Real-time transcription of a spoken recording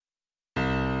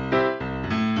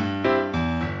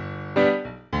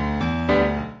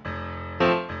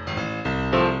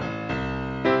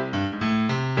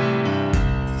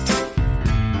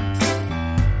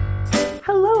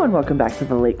and welcome back to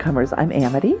The Latecomers. I'm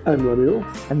Amity. I'm Lemuel.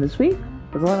 And this week,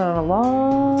 we're going on a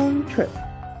long trip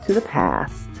to the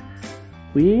past.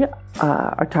 We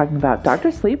are talking about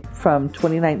Dr. Sleep from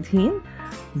 2019,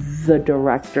 the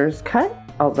director's cut,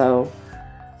 although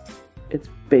it's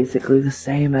basically the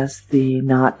same as the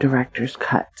not director's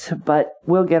cut. But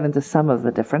we'll get into some of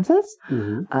the differences.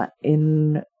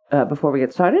 Before we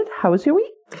get started, how was your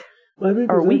week? My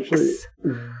week or was weeks?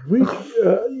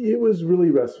 It was really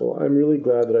restful. I'm really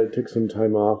glad that I took some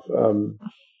time off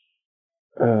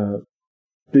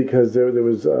because there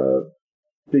was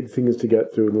big things to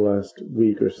get through in the last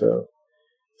week or so.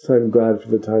 So I'm glad for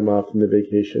the time off and the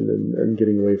vacation and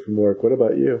getting away from work. What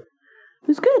about you? It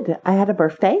was good. I had a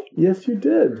birthday. Yes, you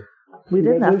did. We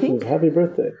did nothing. Happy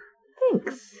birthday.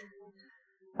 Thanks.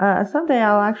 Someday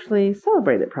I'll actually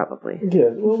celebrate it, probably. Yeah,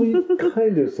 well, we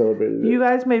kind of celebrated it. You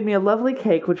guys made me a lovely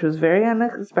cake, which was very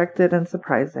unexpected and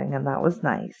surprising, and that was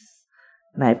nice.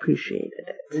 And I appreciated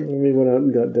it. And we went out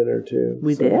and got dinner, too.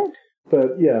 We did?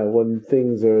 But, yeah, when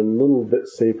things are a little bit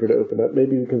safer to open up,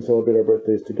 maybe we can celebrate our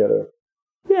birthdays together.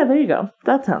 Yeah, there you go.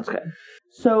 That sounds good.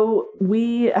 So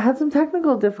we had some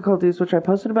technical difficulties, which I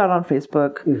posted about on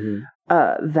Facebook,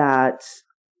 that,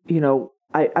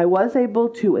 I was able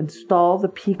to install the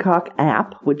Peacock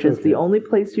app, which is the only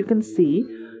place you can see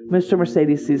Mr.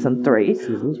 Mercedes Season 3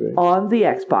 on the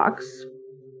Xbox.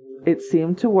 It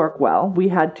seemed to work well. We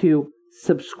had to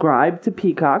subscribe to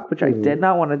Peacock, which I did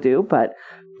not want to do, but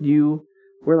you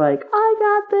were like, I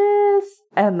got this.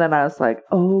 And then I was like,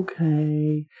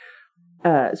 okay.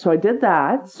 So I did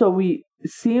that. So we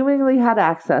seemingly had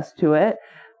access to it.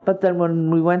 But then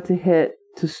when we went to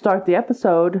start the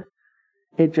episode,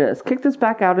 it just kicked us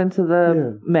back out into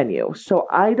the menu. So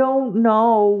I don't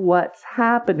know what's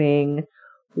happening.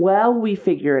 Well, we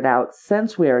figure it out.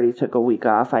 Since we already took a week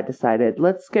off, I decided,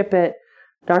 let's skip it.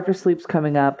 Dr. Sleep's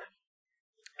coming up.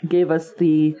 Gave us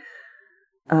the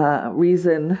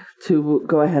reason to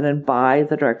go ahead and buy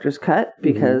the director's cut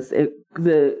because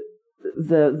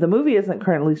the movie isn't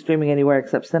currently streaming anywhere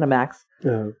except Cinemax.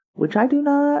 Which I do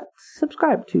not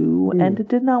subscribe to and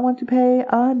did not want to pay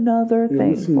another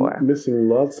thing for. Missing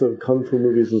lots of kung fu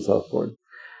movies and softporn.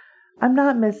 I'm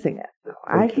not missing it.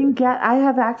 Okay. I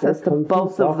have access to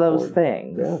both of those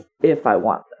things if I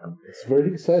want them. It's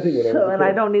very exciting. And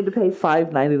I don't need to pay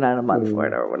 $5.99 a month for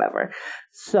it or whatever.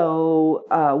 So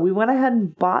we went ahead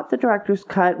and bought the director's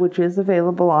cut, which is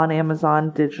available on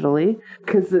Amazon digitally,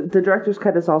 because the director's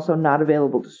cut is also not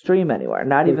available to stream anywhere,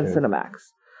 not even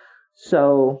Cinemax.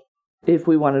 So if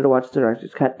we wanted to watch the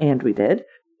director's cut, and we did,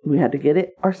 we had to get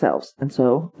it ourselves. And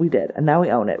so we did. And now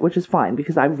we own it, which is fine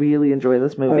because I really enjoy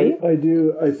this movie. I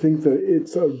do. I think that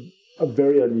it's a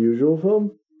very unusual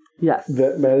film. Yes.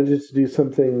 That manages to do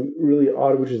something really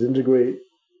odd, which is integrate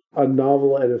a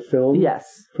novel and a film.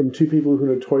 Yes. From two people who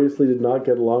notoriously did not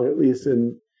get along, at least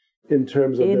in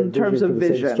terms of their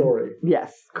vision. Same story.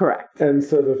 Yes, correct. And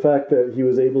so the fact that he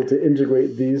was able to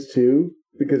integrate these two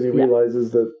because he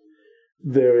realizes that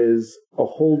there is a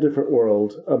whole different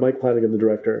world. Mike Flanagan, the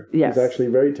director, is actually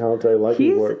very talented. I like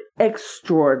his work. He's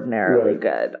extraordinarily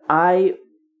good. I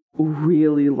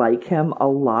really like him a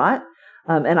lot.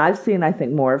 And I've seen, I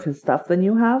think, more of his stuff than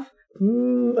you have. I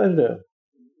don't know.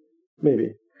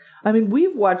 Maybe. I mean,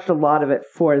 we've watched a lot of it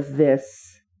for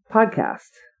this podcast.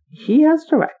 He has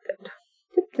directed.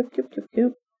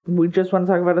 We just want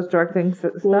to talk about his directing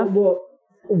stuff? Well,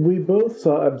 we both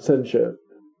saw Absentia.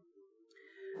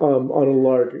 On a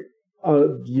lark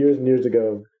years and years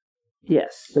ago.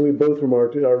 Yes. And we both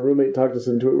remarked, our roommate talked us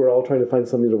into it, we're all trying to find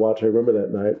something to watch. I remember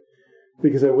that night.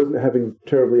 Because I wasn't having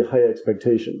terribly high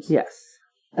expectations. Yes.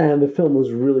 And the film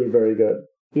was really very good.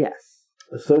 Yes.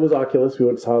 So was Oculus. We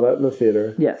went and saw that in the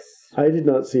theater. Yes. I did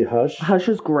not see Hush. Hush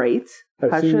is great.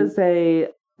 Hush is a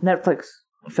Netflix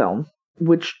film,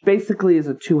 which basically is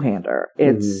a two-hander.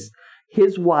 It's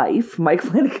his wife, Mike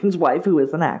Flanagan's wife, who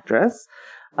is an actress,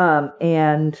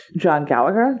 and John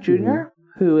Gallagher Jr.,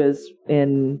 who is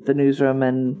in The Newsroom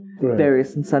and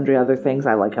various and sundry other things.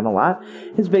 I like him a lot.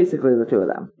 It's basically the two of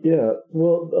them. Yeah,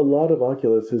 well, a lot of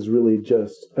Oculus is really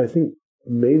just, I think,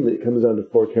 mainly it comes down to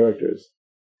four characters.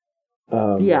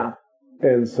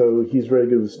 And so he's very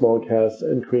good with small casts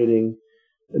and creating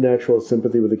a natural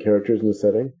sympathy with the characters in the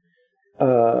setting.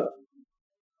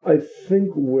 I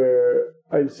think where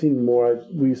I've seen more,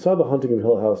 we saw The Haunting of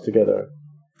Hill House together.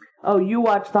 Oh, you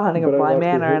watched The Hunting of Bly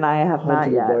Manor, and I have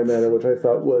not yet. Haunting of Bly Manor, which I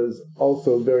thought was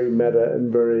also very meta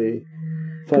and very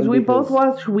fun. Because we both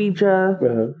watched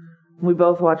Ouija. We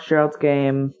both watched Gerald's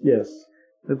Game. Yes.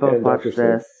 We both watched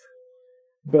this.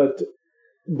 But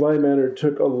Bly Manor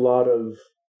took a lot of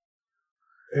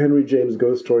Henry James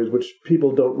ghost stories, which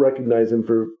people don't recognize him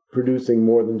for producing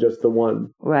more than just the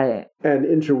one. Right. And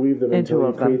interweave them until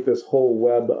you create this whole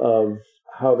web of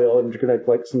how they all interconnect,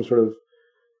 like some sort of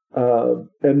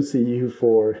MCU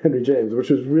for Henry James, which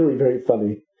was really very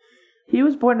funny. He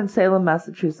was born in Salem,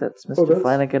 Massachusetts, Mr.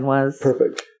 Flanagan was.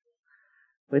 Perfect.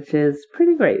 Which is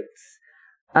pretty great.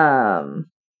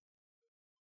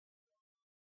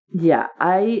 Yeah,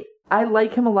 I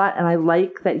like him a lot, and I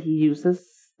like that he uses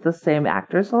the same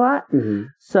actors a lot. Mm-hmm.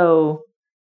 So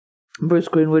Bruce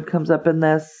Greenwood comes up in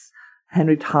this.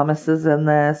 Henry Thomas is in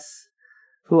this.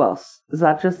 Who else? Is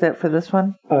that just it for this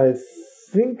one? I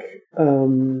think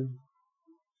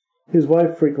his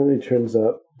wife frequently turns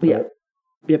up. Yep.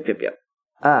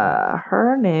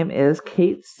 Her name is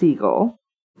Kate Siegel.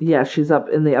 Yeah, she's up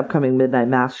in the upcoming Midnight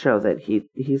Mass show that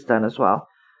he's done as well.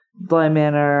 Bly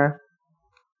Manor,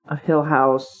 A Hill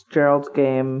House, Gerald's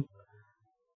Game,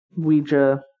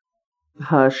 Ouija,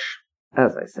 Hush,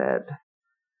 as I said.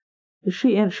 Is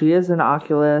she in? She is in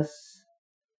Oculus.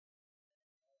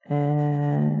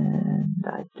 And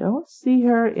I don't see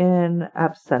her in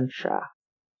Absentia.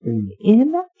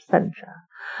 In Absentia.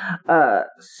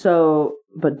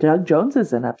 But Doug Jones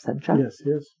is in Absentia.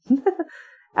 Yes.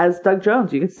 As Doug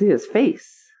Jones, you can see his face.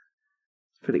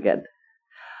 It's pretty good.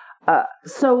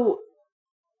 So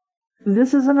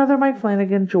this is another Mike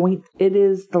Flanagan joint. It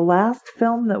is the last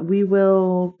film that we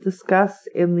will discuss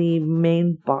in the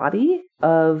main body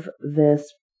of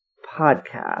this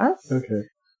podcast. Okay.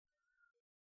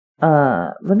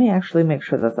 Let me actually make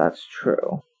sure that that's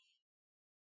true.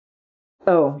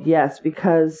 Oh, yes,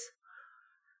 because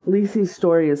Lisey's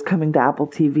Story is coming to Apple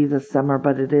TV this summer,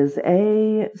 but it is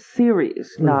a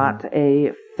series, not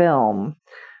a film.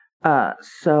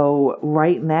 So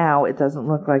right now, it doesn't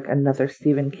look like another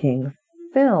Stephen King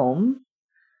film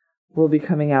will be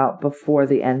coming out before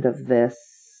the end of this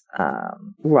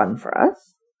run for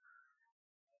us.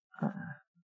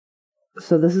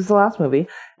 So this is the last movie,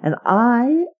 and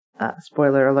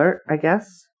spoiler alert, I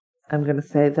guess, I'm going to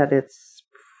say that it's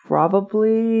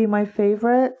probably my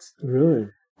favorite. Really?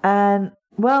 And,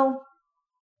 well,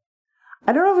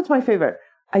 I don't know if it's my favorite.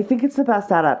 I think it's the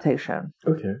best adaptation.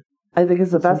 Okay. I think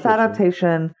it's the best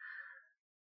adaptation.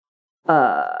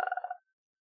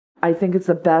 I think it's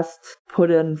the best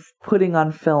putting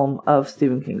on film of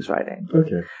Stephen King's writing.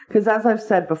 Okay. Because as I've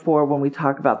said before, when we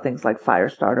talk about things like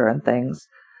Firestarter and things,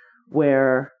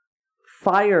 where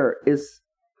fire is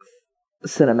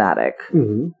cinematic,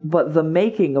 but the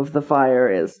making of the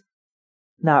fire is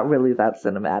not really that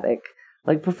cinematic.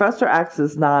 Like Professor X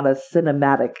is not a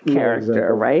cinematic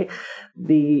character, right?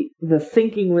 The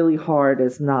thinking really hard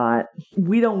is not.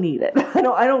 We don't need it.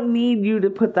 I don't need you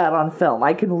to put that on film.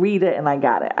 I can read it and I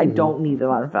got it. I don't need it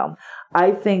on film.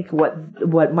 I think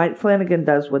what Mike Flanagan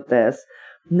does with this,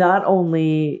 not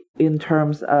only in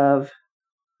terms of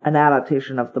an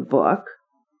adaptation of the book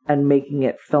and making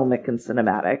it filmic and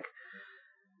cinematic,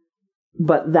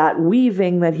 but that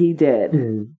weaving that he did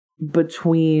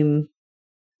between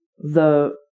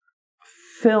the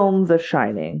film The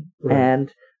Shining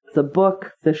and the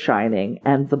book The Shining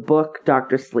and the book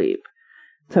Dr. Sleep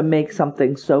to make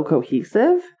something so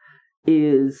cohesive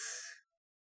is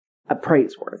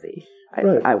praiseworthy.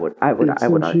 I would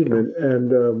argue.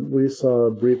 And we saw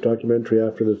a brief documentary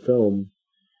after the film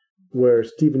where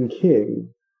Stephen King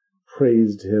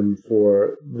praised him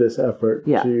for this effort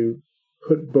to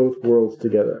put both worlds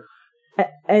together.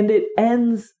 And it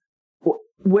ends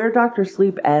where Dr.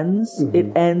 Sleep ends.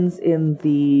 It ends in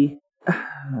the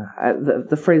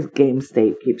phrase game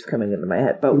state keeps coming into my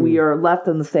head, but we are left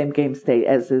in the same game state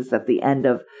as is at the end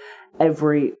of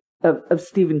every of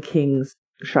Stephen King's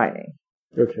Shining.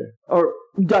 Okay. Or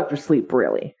Dr. Sleep,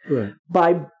 really. Right.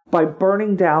 By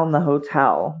burning down the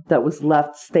hotel that was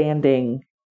left standing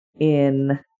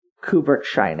in Kubrick's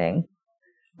Shining,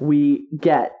 we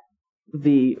get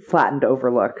the flattened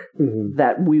overlook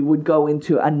that we would go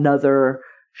into another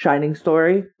Shining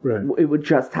story. Right. It would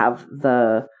just have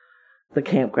the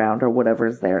campground or whatever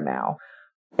is there now.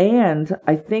 And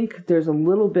I think there's a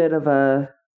little bit of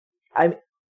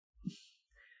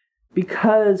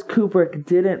because Kubrick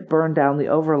didn't burn down the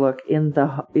overlook in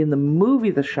the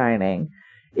movie The Shining,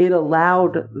 it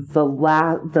allowed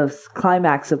the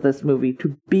climax of this movie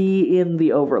to be in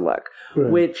the overlook,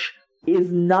 which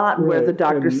is not where the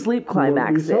Dr. Sleep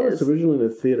climax is. We saw this originally in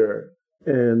the theater,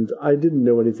 and I didn't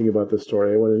know anything about the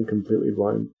story. I went in completely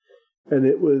blind. And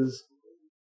it was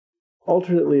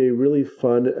alternately a really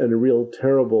fun and a real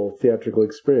terrible theatrical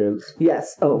experience.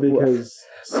 Yes. Oh, because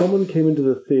someone came into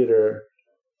the theater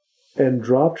and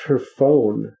dropped her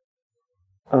phone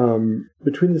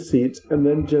between the seats, and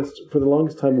then just for the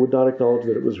longest time would not acknowledge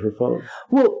that it was her phone.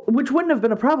 Well, which wouldn't have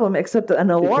been a problem, except that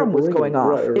an alarm was going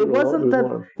off. Right, it wasn't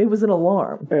that it was an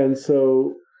alarm, and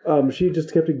so she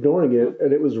just kept ignoring it,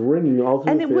 and it was ringing all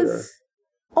through the theater. And it was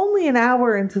only an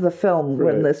hour into the film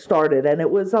when this started, and it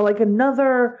was like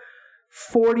another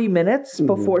 40 minutes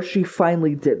before she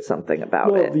finally did something about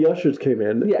it. Well, the ushers came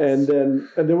in, and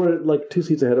they were like 2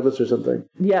 seats ahead of us or something.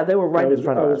 Yeah, they were right in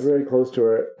front of us. I was very close to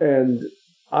her, and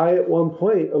I, at one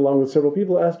point, along with several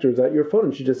people, asked her, "Is that your phone?"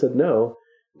 And she just said no.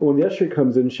 When the usher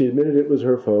comes in, she admitted it was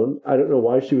her phone. I don't know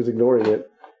why she was ignoring it.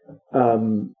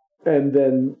 And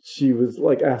then she was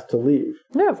like asked to leave.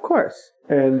 Yeah, of course.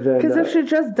 And then because if she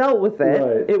just dealt with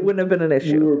it, it wouldn't have been an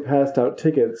issue. We were passed out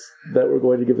tickets that were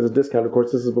going to give us a discount. Of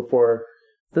course, this is before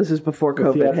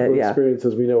COVID the hit. Yeah, experience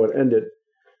as we know it ended.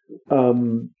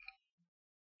 And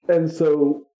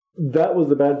so that was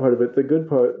the bad part of it. The good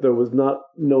part, though, was not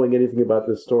knowing anything about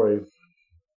this story.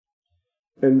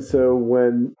 And so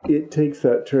when it takes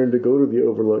that turn to go to the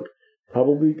Overlook,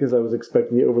 probably because I was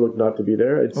expecting the Overlook not to be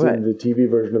there, I'd seen the TV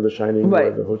version of The Shining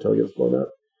where the hotel gets blown up,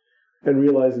 and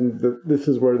realizing that this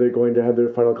is where they're going to have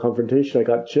their final confrontation, I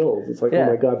got chills. It's like, oh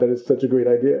my God, that is such a great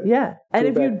idea. Yeah, and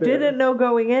if you didn't know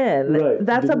going in,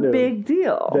 that's a big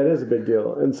deal. That is a big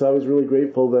deal. And so I was really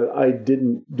grateful that I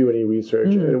didn't do any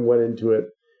research and went into it,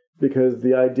 because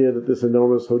the idea that this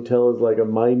enormous hotel is like a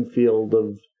minefield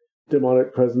of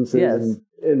demonic presences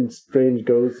and strange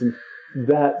ghosts, and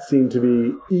that seemed to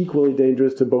be equally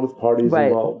dangerous to both parties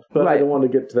involved. But I don't want to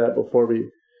get to that before we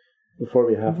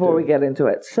get into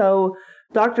it. So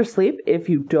Dr. Sleep, if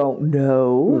you don't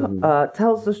know,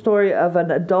 tells the story of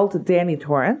an adult Danny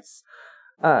Torrance.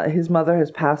 His mother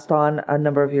has passed on a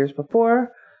number of years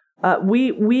before.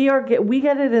 We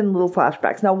get it in little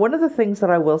flashbacks. Now, one of the things that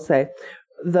I will say,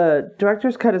 the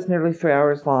director's cut is nearly 3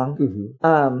 hours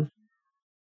long.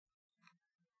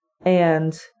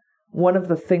 And one of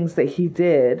the things that he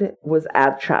did was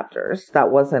add chapters that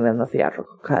wasn't in the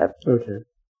theatrical cut. Okay.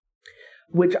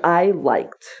 Which I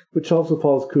liked. Which also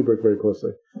follows Kubrick very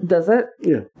closely. Does it?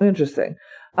 Yeah. Interesting.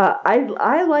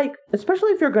 I like,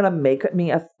 especially if you're going to make me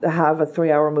have a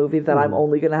 3-hour movie that I'm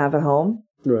only going to have at home.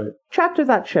 Right. Chapter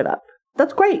that shit up.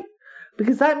 That's great.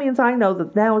 Because that means I know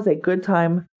that now is a good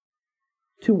time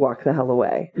to walk the hell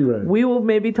away. Right. We will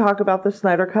maybe talk about the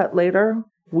Snyder Cut later.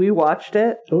 We watched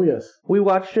it. Oh, yes. We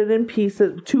watched it in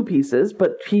pieces, 2 pieces,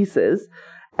 but pieces.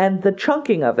 And the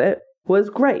chunking of it was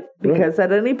great. Because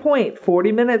at any point,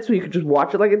 40 minutes, you could just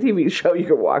watch it like a TV show. You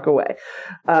could walk away.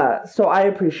 So I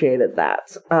appreciated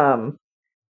that.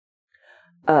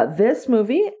 This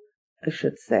movie, I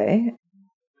should say,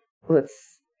 let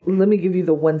me give you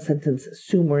the 1-sentence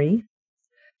summary.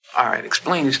 All right,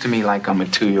 explain this to me like I'm a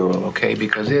 2-year-old, okay?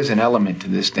 Because there's an element to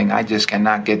this thing I just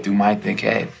cannot get through my thick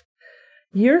head.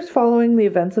 Years following the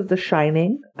events of The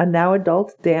Shining, a now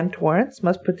adult Dan Torrance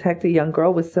must protect a young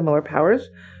girl with similar powers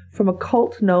from a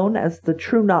cult known as the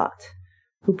True Knot,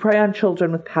 who prey on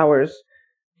children with powers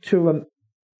to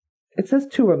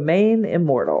remain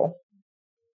immortal.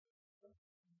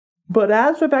 But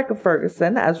as Rebecca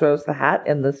Ferguson, as Rose the Hat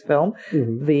in this film,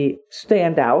 the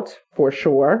standout for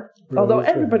sure, although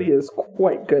everybody is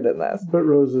quite good in this. But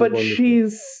Rose is wonderful.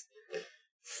 She's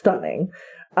stunning.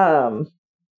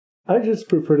 I just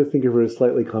prefer to think of her as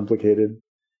slightly complicated.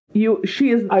 She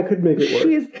is. I could make it work.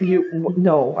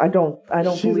 No, I don't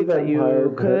believe that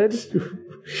you could.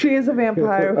 She is a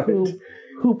vampire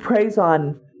who preys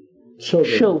on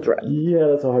children. Yeah,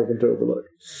 that's a hard one to overlook.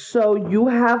 So you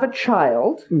have a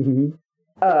child.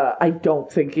 I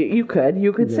don't think you could.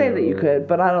 You could say that you could,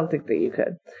 but I don't think that you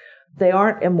could. They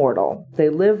aren't immortal. They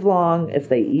live long if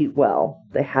they eat well.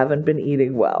 They haven't been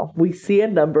eating well. We see a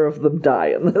number of them die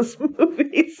in this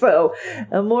movie, so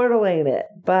immortal ain't it,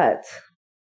 but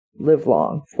live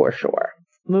long for sure.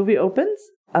 Movie opens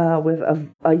with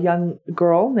a young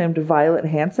girl named Violet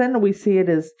Hanson. We see it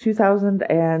is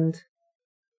 2008.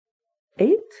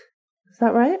 Is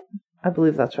that right? I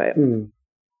believe that's right. I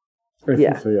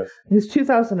think so, yes. It's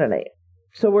 2008.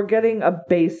 So we're getting a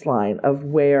baseline of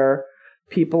where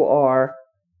people are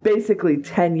basically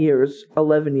 10 years,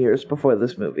 11 years before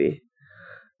this movie.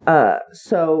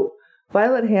 So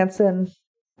Violet Hanson,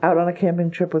 out on a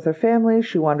camping trip with her family,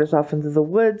 she wanders off into the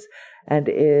woods and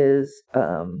is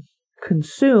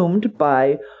consumed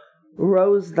by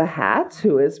Rose the Hat,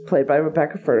 who is played by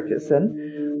Rebecca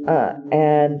Ferguson.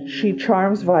 And she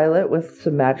charms Violet with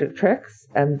some magic tricks,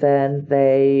 and then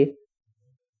they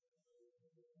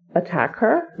attack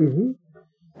her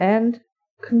and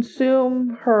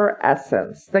consume her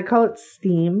essence. They call it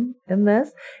steam in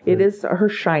this. It is her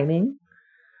shining.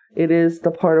 It is the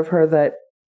part of her that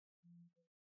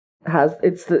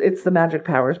it's the magic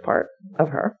powers part of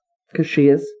her, because she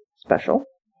is special.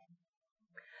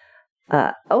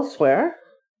 Elsewhere,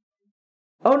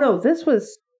 this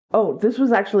was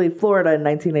actually Florida in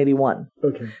 1981.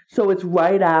 Okay. So it's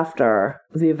right after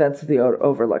the events of the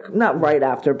Overlook. Not right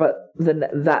after, but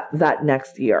that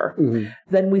next year. Mm-hmm.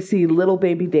 Then we see little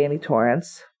baby Danny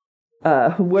Torrance,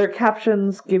 where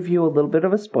captions give you a little bit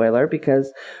of a spoiler,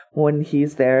 because when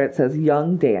he's there, it says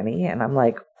young Danny, and I'm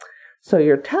like, so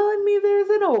you're telling me there's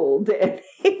an old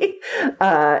Danny?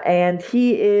 And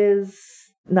he is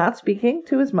not speaking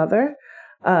to his mother,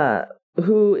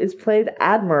 who is played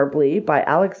admirably by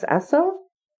Alex Esso.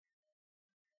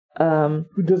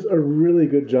 Who does a really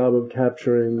good job of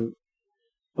capturing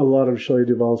a lot of Shelley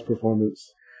Duvall's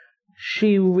performance.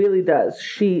 She really does.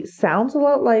 She sounds a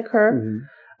lot like her.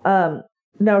 Mm-hmm.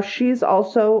 Now, she's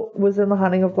also was in The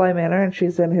Haunting of Bly Manor, and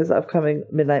she's in his upcoming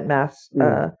Midnight Mass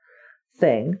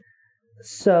thing.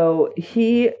 So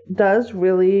he does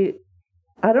really,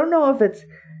 I don't know if it's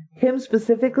him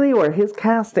specifically or his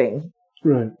casting.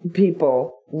 Right.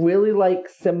 People really like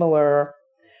similar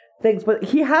things, but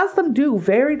he has them do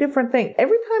very different things.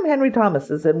 Every time Henry Thomas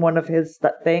is in one of his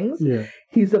things,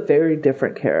 he's a very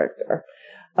different character.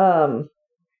 So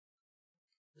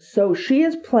she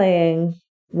is playing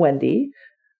Wendy,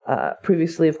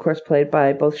 previously, of course, played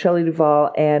by both Shelley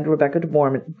Duvall and Rebecca De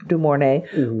Mornay,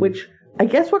 mm-hmm. which I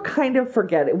guess we're kind of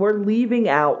forgetting. We're leaving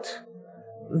out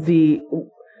the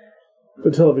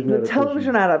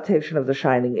television adaptation of The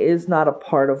Shining is not a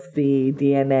part of the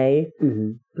DNA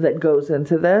that goes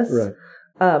into this. Right.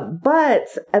 But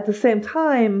at the same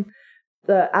time,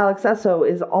 Alex Esso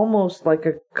is almost like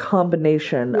a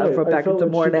combination of Rebecca De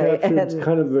Mornay and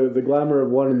kind of the glamour of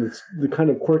one and the kind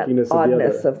of quirkiness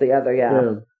of the other.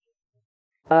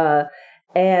 Yeah.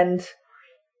 And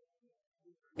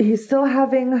he's still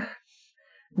having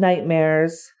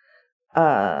nightmares.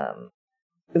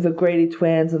 The Grady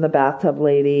twins and the bathtub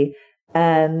lady,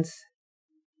 and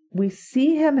we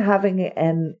see him having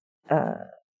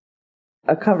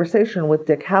a conversation with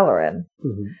Dick Halloran.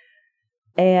 Mm-hmm.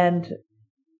 And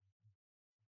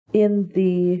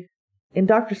in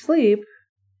Dr. Sleep,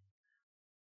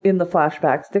 in the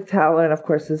flashbacks, Dick Halloran, of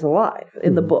course, is alive.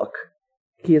 In the book,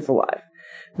 he is alive.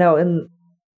 Now, in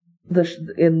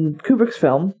Kubrick's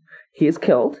film, he is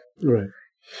killed. Right.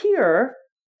 Here,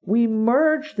 we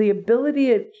merge the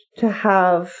ability to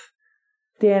have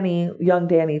young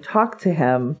Danny, talk to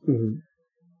him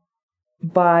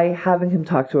by having him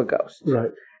talk to a ghost. Right.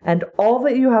 And all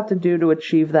that you have to do to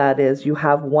achieve that is you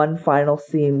have one final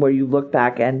scene where you look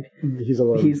back and he's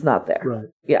alone. He's not there. Right.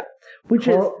 Yeah.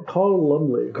 Carl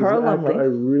Lumbly. Carl Lumbly. I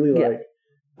really like.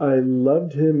 I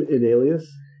loved him in Alias.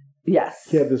 Yes.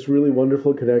 He had this really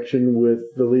wonderful connection with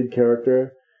the lead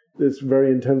character. This very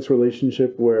intense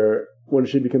relationship where when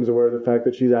she becomes aware of the fact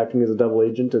that she's acting as a double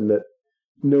agent and that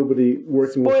nobody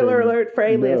working with her Spoiler alert for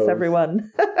Alias, knows.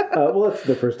 Everyone. Well, that's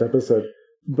the first episode.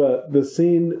 But the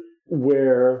scene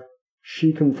where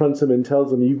she confronts him and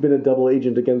tells him, you've been a double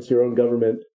agent against your own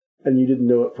government and you didn't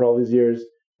know it for all these years.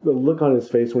 The look on his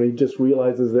face when he just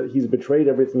realizes that he's betrayed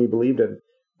everything he believed in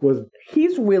was...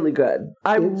 He's really good.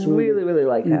 I really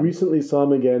like him. We recently saw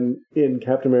him again in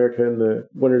Captain America and the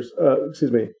Winter's...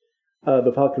 the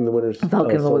Falcon and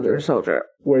the Winter Soldier.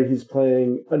 Where he's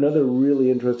playing another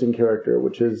really interesting character,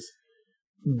 which is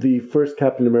the first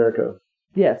Captain America.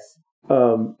 Yes.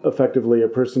 Effectively a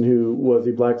person who was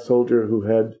a black soldier who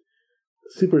had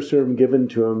super serum given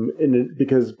to him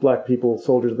because black people,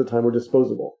 soldiers at the time, were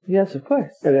disposable. Yes, of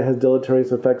course. And it has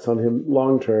deleterious effects on him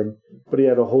long term, but he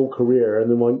had a whole career.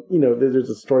 And then there's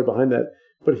a story behind that.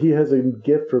 But he has a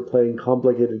gift for playing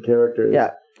complicated characters.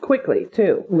 Yeah, quickly,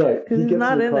 too. Right. Because he's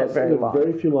not in it very long.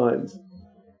 Very few lines.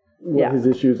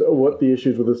 What the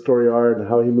issues with the story are and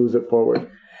how he moves it forward.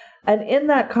 And in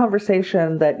that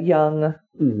conversation that young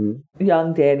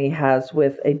Danny has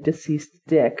with a deceased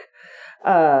Dick,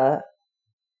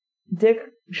 Dick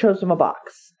shows him a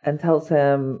box and tells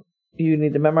him, you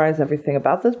need to memorize everything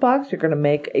about this box. You're going to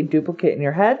make a duplicate in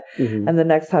your head. Mm-hmm. And the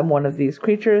next time one of these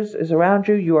creatures is around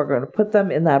you, you are going to put them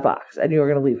in that box and you are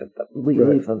going to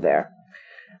leave them there.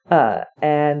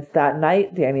 And that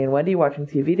night, Danny and Wendy watching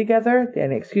TV together.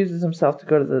 Danny excuses himself to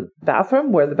go to the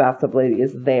bathroom where the bathtub lady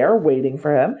is there waiting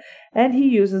for him. And he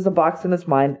uses a box in his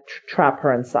mind to trap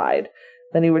her inside.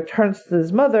 Then he returns to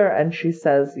his mother and she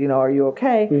says, are you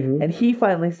okay? Mm-hmm. And he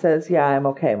finally says, yeah, I'm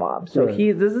okay, Mom. So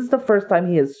this is the first time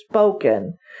he has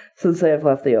spoken since they have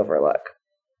left the Overlook.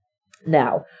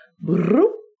 Now,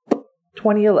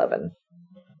 2011.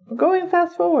 We're going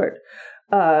fast forward.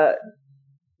 Ewan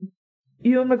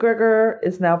McGregor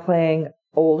is now playing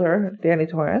older Danny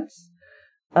Torrance.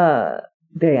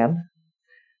 Dan.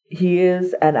 He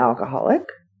is an alcoholic.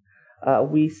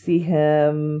 We see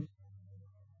him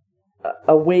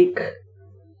awake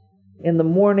in the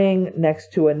morning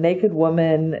next to a naked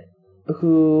woman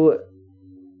who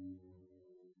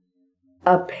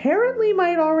apparently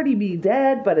might already be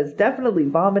dead, but is definitely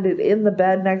vomited in the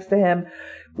bed next to him.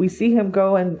 We see him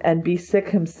go and be sick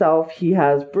himself. He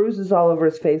has bruises all over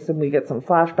his face, and we get some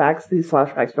flashbacks. These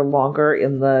flashbacks are longer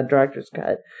in the director's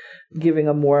cut, giving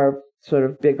a more sort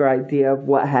of bigger idea of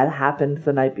what had happened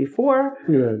the night before.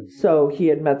 Yeah. So he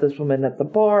had met this woman at the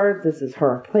bar. This is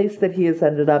her place that he has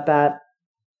ended up at.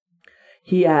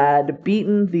 He had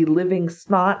beaten the living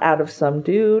snot out of some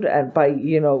dude and by,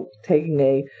 taking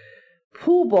a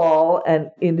pool ball and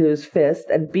into his fist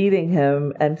and beating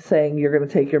him and saying, "You're going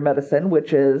to take your medicine,"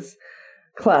 which is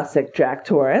classic Jack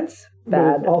Torrance.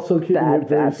 But also keeping it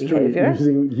very street, behavior.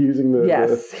 Using the...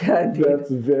 Yes, indeed. That's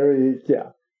very,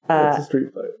 that's a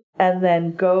street fight. And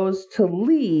then goes to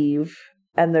leave,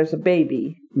 and there's a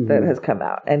baby that has come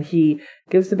out. And he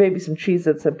gives the baby some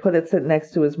Cheez-Its and puts it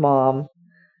next to his mom.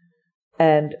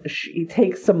 And she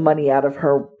takes some money out of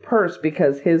her purse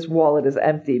because his wallet is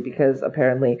empty because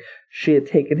apparently she had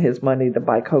taken his money to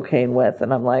buy cocaine with.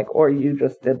 And I'm like, or you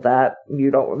just did that. You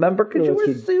don't remember because you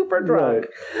were super drunk.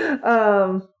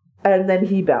 Right. And then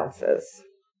he bounces.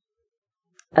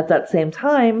 At that same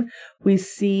time, we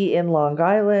see in Long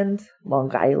Island,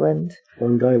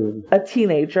 a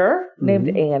teenager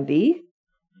named Andy,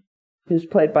 who's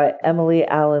played by Emily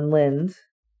Allen Lind.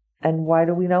 And why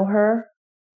do we know her?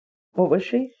 What was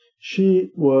she?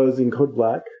 She was in Code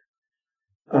Black.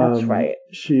 That's right.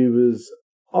 She was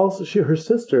also, her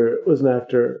sister was an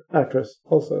actress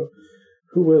also,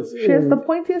 who was She has the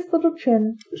pointiest little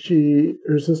chin.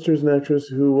 Her sister's an actress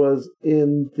who was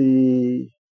in the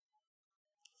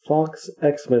Fox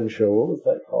X-Men show. What was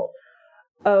that called?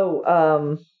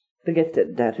 Oh, The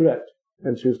Gifted Dead. Correct.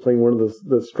 And she was playing one of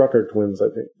the Strucker twins, I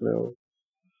think. No.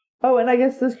 Oh, and I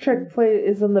guess this chick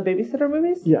is in the Babysitter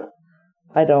movies? Yeah.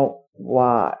 I don't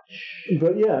watch.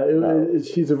 But yeah,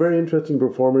 she's a very interesting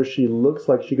performer. She looks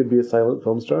like she could be a silent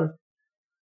film star.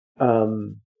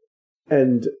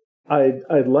 And I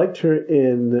liked her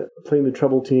in playing the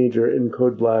troubled teenager in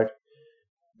Code Black.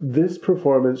 This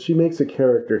performance, she makes a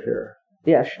character here.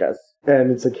 Yeah, she does.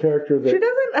 And it's a character that... She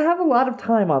doesn't have a lot of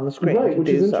time on the screen. Right, which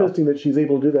is interesting that she's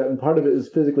able to do that. And part of it is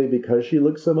physically because she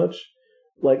looks so much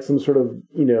like some sort of,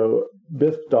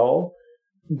 Biff doll.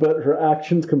 But her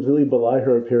actions completely belie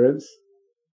her appearance.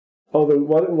 Although,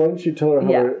 why don't you tell her how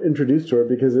we're introduced to her?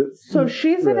 Because it's... So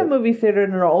she's in a movie theater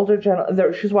in an older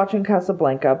she's watching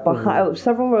Casablanca.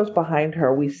 Several rows behind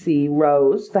her, we see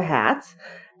Rose, the hat,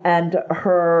 and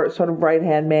her sort of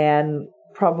right-hand man,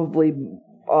 probably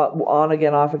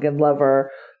on-again, off-again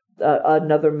lover,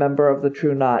 another member of the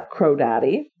True Knot, Crow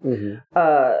Daddy,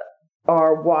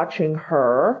 are watching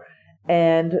her.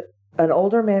 And an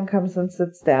older man comes and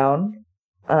sits down.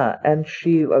 And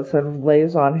she sort of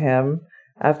lays on him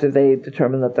after they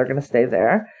determine that they're going to stay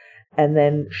there. And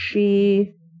then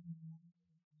she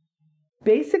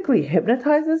basically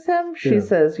hypnotizes him. She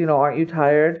says, "Aren't you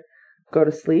tired? Go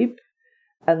to sleep."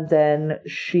 And then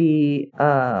she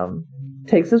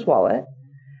takes his wallet.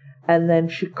 And then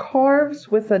she carves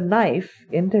with a knife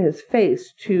into his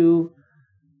face 2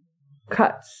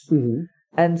 cuts.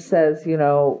 And says,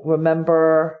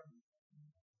 remember...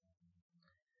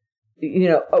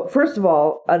 first of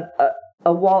all,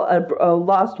 a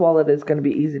lost wallet is going to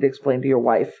be easy to explain to your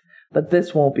wife, but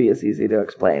this won't be as easy to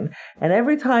explain. And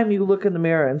every time you look in the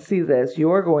mirror and see this,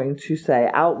 you're going to say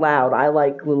out loud, "I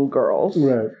like little girls."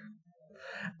 Right.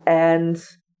 And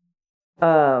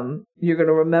you're going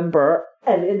to remember,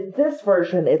 and in this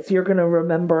version, you're going to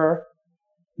remember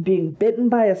being bitten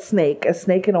by a snake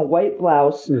in a white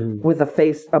blouse with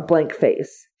a blank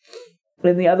face.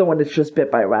 In the other one, it's just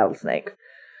bit by a rattlesnake.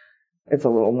 It's a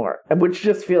little more, which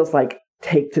just feels like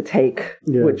take to take,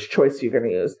 which choice you're going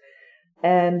to use.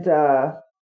 And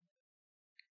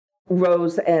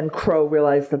Rose and Crow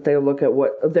realize that they're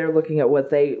looking at what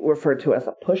they refer to as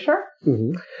a pusher,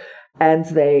 and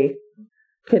they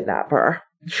kidnap her.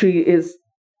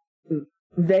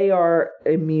 They are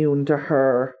immune to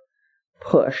her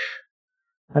push,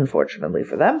 unfortunately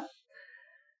for them.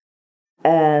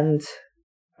 And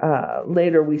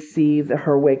later we see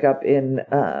her wake up in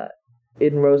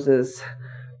Rose's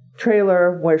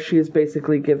trailer, where she is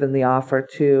basically given the offer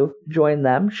to join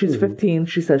them. She's 15.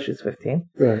 She says she's 15.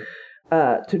 Right.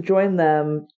 To join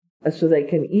them so they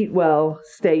can eat well,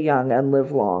 stay young, and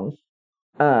live long.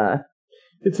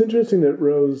 It's interesting that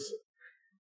Rose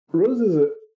is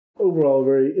overall a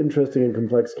very interesting and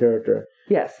complex character.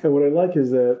 Yes. And what I like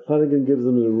is that Flanagan gives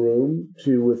them the room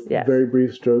to, with very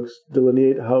brief strokes,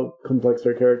 delineate how complex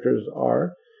their characters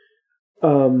are.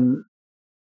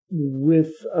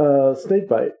 With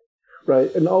Snakebite,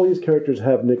 right? And all these characters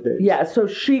have nicknames. Yeah, so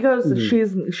she goes,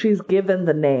 she's given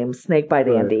the name Snakebite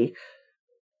Andy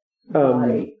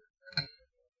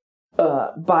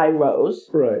by Rose.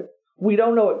 Right. We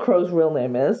don't know what Crow's real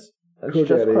name is. It's Crow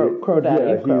just Daddy. Crow Daddy.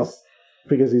 Yeah, Crow.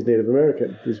 Because he's Native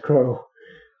American. He's Crow.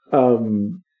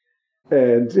 And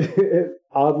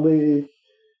oddly,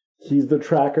 he's the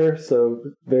tracker, so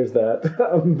there's that.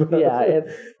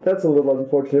 That's a little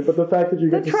unfortunate. But the fact that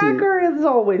you get to see... The tracker is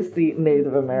always the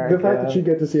Native American. The fact that you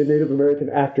get to see a Native American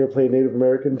actor play Native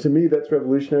American, to me, that's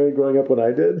revolutionary growing up when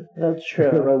I did. That's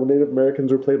true. When Native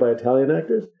Americans were played by Italian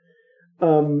actors.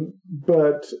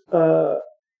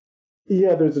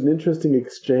 There's an interesting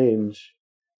exchange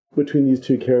between these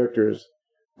two characters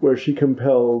where she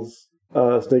compels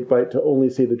Snakebite to only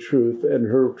say the truth, and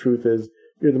her truth is,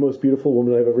 "You're the most beautiful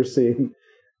woman I've ever seen."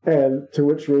 And to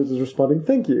which Rose is responding,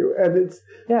 "Thank you." And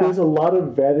there's a lot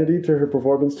of vanity to her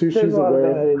performance too. She's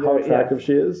aware of how attractive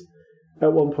she is.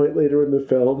 At one point later in the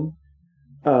film,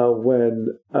 when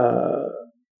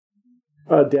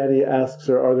Danny asks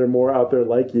her, "Are there more out there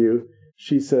like you?"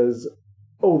 she says,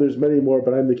 "Oh, there's many more,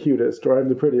 but I'm the cutest, or I'm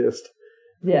the prettiest."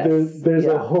 Yes. There's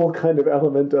a whole kind of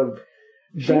element of...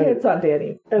 She hits on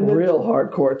Danny real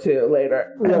hardcore, too,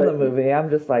 later in the movie. I'm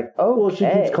just like, oh, well, she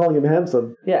keeps calling him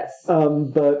handsome. Yes.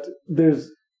 But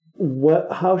there's...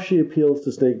 How she appeals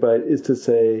to Snakebite is to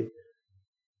say,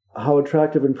 how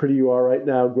attractive and pretty you are right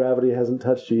now, gravity hasn't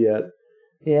touched you yet.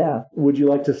 Yeah. Would you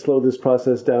like to slow this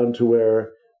process down to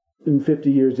where in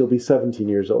 50 years you'll be 17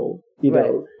 years old? You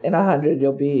know, in 100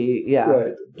 you'll be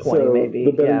 20 maybe.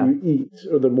 The better you eat,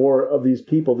 or the more of these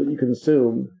people that you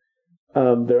consume,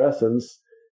 their essence,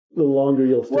 the longer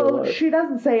you'll stay alive. Well, she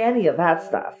doesn't say any of that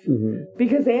stuff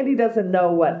because Andy doesn't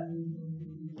know what.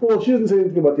 Well, she doesn't say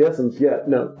anything about the essence yet.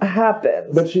 No,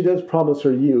 happens. But she does promise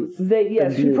her youth.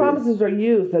 She promises her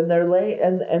youth, and they're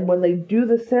and when they do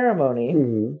the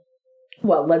ceremony.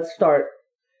 Well, let's start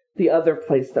the other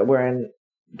place that we're in,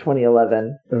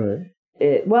 2011. All right.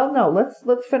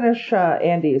 Let's finish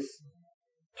Andy's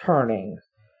turning,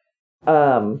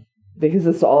 because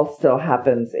this all still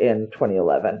happens in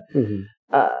 2011.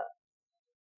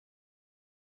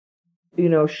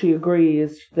 She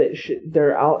agrees that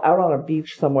they're out on a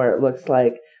beach somewhere. It looks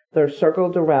like they're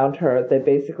circled around her. They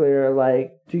basically are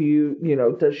like,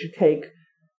 does she take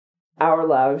our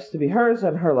lives to be hers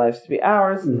and her lives to be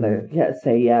ours? And they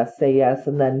say yes,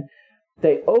 and then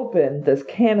they open this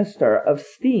canister of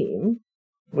steam,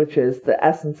 which is the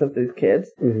essence of these kids,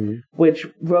 which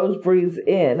Rose breathes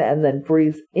in and then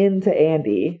breathes into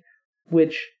Andy,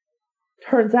 which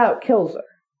turns out kills her.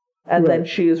 And then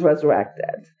she is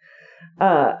resurrected.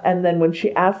 And then when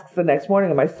she asks the next morning,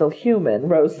 "Am I still human?"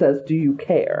 Rose says, "Do you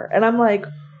care?" And I'm like,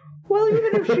 well,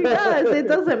 even if she does, it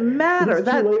doesn't matter. It's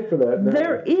too late for that now.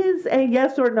 There is a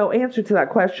yes or no answer to that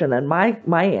question. And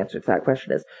my answer to that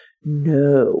question is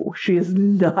no, she is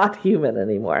not human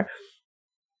anymore.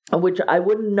 Which I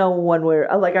wouldn't know one way,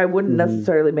 like I wouldn't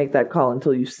necessarily make that call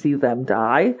until you see them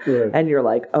die. And you're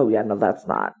like, oh yeah, no, that's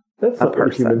not a person.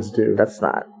 What humans do. That's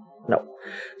not. No.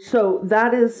 So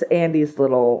that is Andy's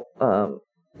little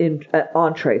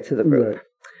entree to the group.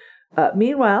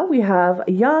 Meanwhile, we have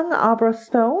young Abra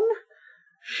Stone.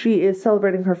 She is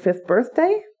celebrating her 5th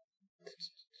birthday.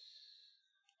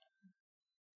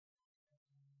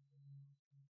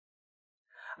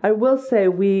 I will say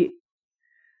we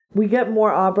get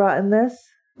more Abra in this.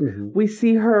 We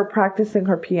see her practicing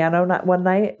her piano one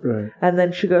night, and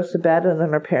then she goes to bed, and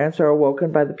then her parents are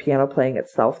awoken by the piano playing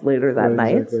itself later that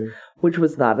night, which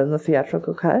was not in the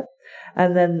theatrical cut.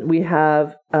 And then we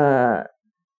have her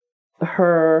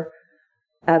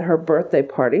at her birthday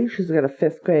party. She's got a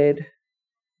 5th grade,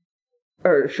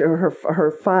 or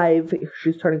her 5.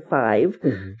 She's turning 5.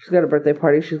 She's got a birthday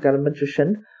party. She's got a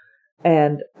magician,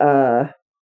 and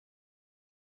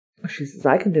she says,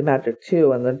 "I can do magic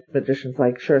too." And the magician's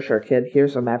like, sure, kid,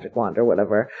 here's a magic wand or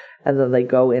whatever. And then they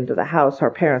go into the house. Her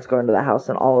parents go into the house,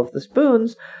 and all of the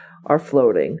spoons are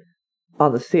floating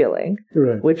on the ceiling,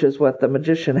 which is what the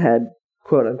magician had,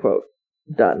 quote unquote,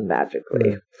 done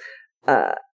magically.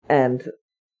 And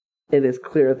it is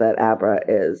clear that Abra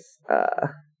is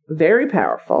very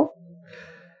powerful.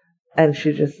 And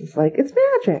she just is like, it's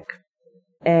magic.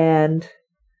 And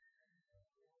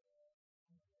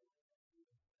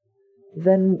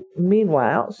then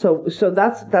meanwhile, so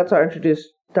that's our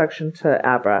introduction to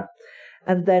Abra.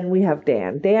 And then we have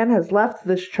Dan. Dan has left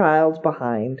this child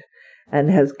behind and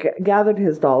has gathered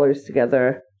his dollars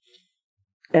together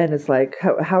and is like,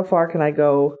 how far can I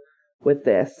go with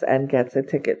this? And gets a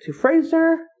ticket to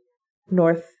Fraser,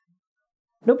 New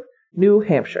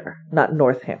Hampshire, not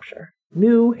North Hampshire.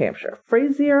 New Hampshire.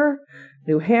 Fraser,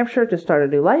 New Hampshire, to start a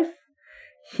new life.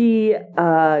 He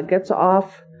gets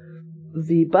off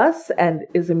the bus and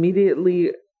is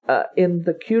immediately in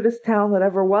the cutest town that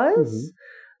ever was.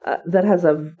 That has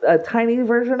a tiny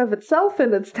version of itself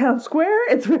in its town square.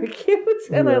 It's very cute,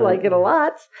 and I like it a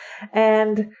lot.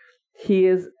 And he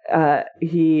has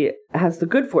the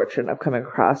good fortune of coming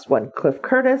across one Cliff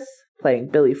Curtis playing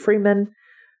Billy Freeman,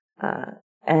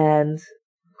 and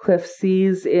Cliff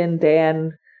sees in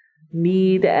Dan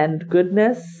need and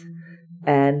goodness,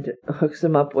 and hooks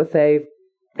him up with a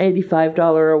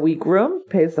 $85 a week room.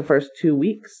 Pays the first 2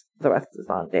 weeks. The rest is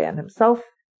on Dan himself.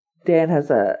 Dan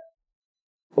has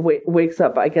wakes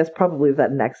up, I guess probably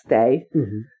that next day,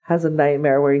 has a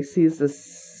nightmare where he sees the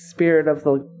spirit of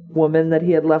the woman that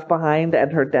he had left behind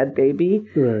and her dead baby,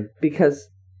 because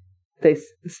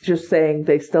it's just saying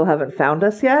they still haven't found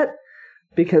us yet,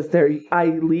 because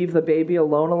I leave the baby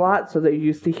alone a lot, so they're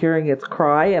used to hearing its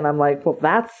cry, and I'm like, well,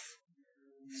 that's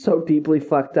so deeply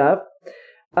fucked up.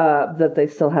 That they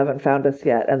still haven't found us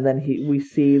yet, and then we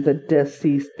see the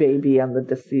deceased baby and the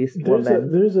deceased woman.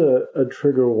 There's a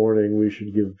trigger warning we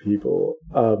should give people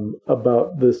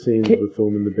about the scenes with the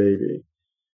woman and the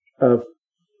baby.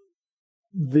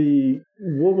 The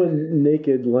woman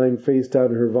naked, lying face down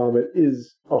in her vomit,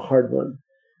 is a hard one.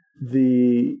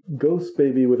 The ghost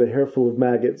baby with a hair full of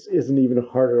maggots is an even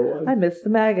harder one. I missed the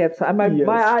maggots.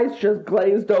 My eyes just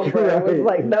glazed over. Right. I was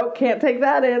like, no, can't take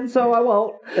that in, so I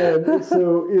won't. And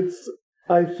so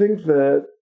I think that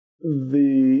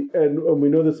and we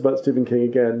know this about Stephen King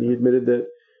again, he admitted that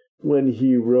when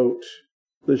he wrote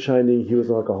The Shining, he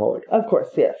was an alcoholic. Of course,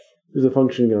 yes. He was a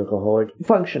functioning alcoholic.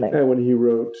 Functioning. And when he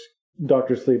wrote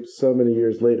Dr. Sleep so many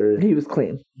years later, he was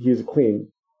clean. He was a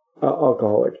clean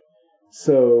alcoholic.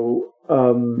 So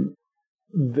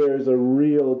there's a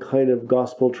real kind of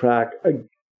gospel track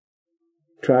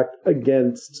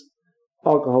against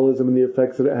alcoholism and the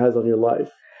effects that it has on your life.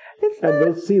 And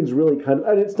those scenes really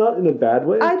and it's not in a bad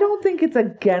way. I don't think it's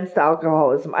against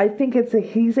alcoholism. I think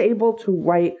he's able to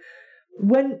write,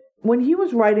 when he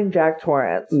was writing Jack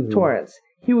Torrance,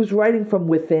 he was writing from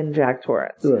within Jack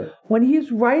Torrance. Right. When he's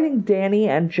writing Danny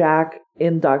and Jack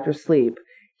in Dr. Sleep,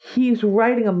 he's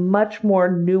writing a much more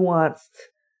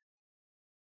nuanced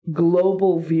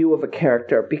global view of a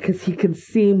character, because he can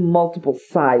see multiple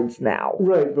sides now.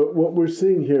 Right, but what we're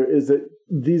seeing here is that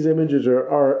these images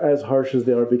are as harsh as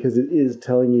they are because it is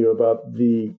telling you about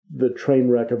the train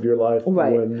wreck of your life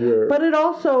when you're... But it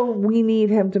also, we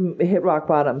need him to hit rock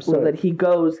bottom so that he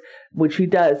goes, which he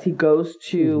does, he goes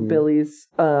to Billy's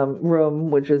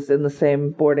room, which is in the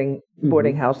same boarding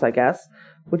house, I guess,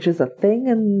 which is a thing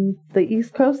in the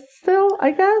East Coast still,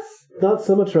 I guess? Not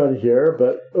so much around here,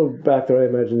 but back there I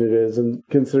imagine it is, and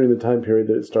considering the time period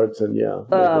that it starts in, yeah.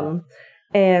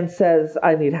 And says,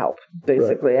 I need help,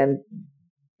 basically. Right. And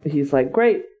he's like,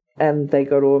 great. And they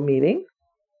go to a meeting.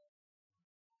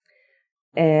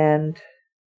 And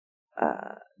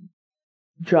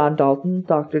John Dalton,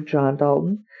 Dr. John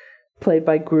Dalton, played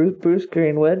by Bruce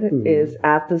Greenwood, is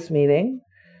at this meeting.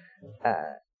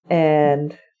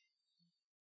 And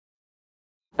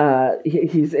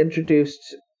he's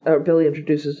introduced, or Billy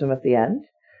introduces him at the end.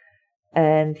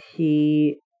 And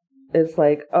he is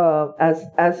like, as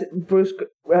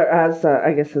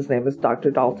I guess his name is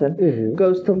Dr. Dalton,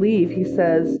 goes to leave, he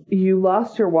says, you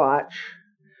lost your watch.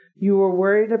 You were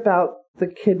worried about the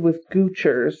kid with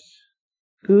goochers.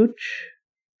 Gooch?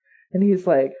 And he's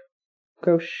like,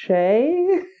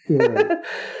 Gaucher? Yeah.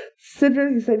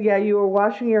 He said, yeah, you were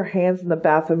washing your hands in the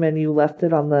bathroom and you left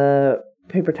it on the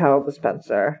paper towel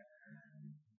dispenser.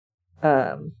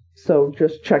 So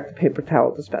just check the paper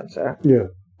towel dispenser. Yeah.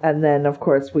 And then, of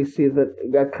course, we see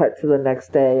a cut to the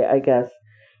next day, I guess,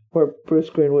 where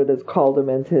Bruce Greenwood has called him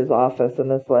into his office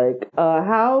and is like,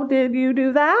 how did you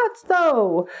do that,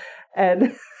 though?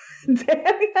 And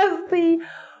Danny has the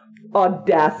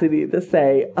audacity to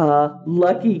say,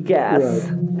 lucky guess.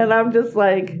 Right. And I'm just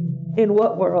like, in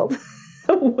what world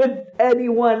would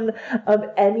anyone of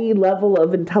any level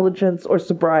of intelligence or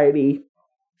sobriety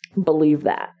believe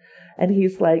that? And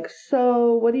he's like,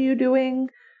 so what are you doing?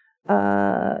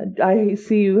 I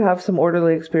see you have some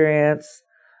orderly experience.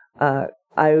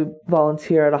 I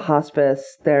volunteer at a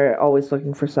hospice. They're always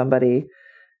looking for somebody.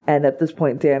 And at this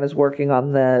point, Dan is working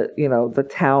on the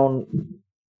town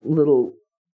little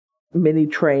mini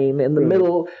train in the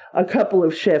middle, a couple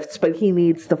of shifts, but he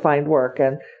needs to find work.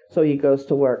 And so he goes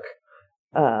to work,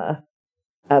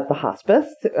 at the hospice,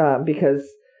 because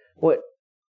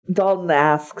Dalton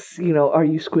asks, are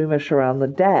you squeamish around the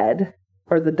dead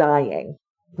or the dying?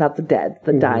 Not the dead,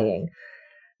 the dying.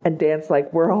 And Dan's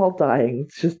like, we're all dying.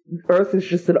 It's just, Earth is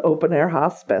just an open air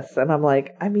hospice. And I'm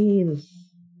like, I mean,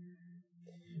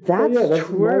 that's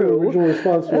true. My original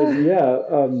response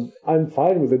was, I'm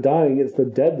fine with the dying. It's the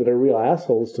dead that are real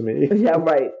assholes to me. Yeah,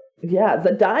 right. Yeah,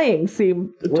 the dying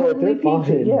seem totally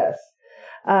peachy. Yes.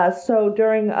 So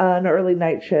during an early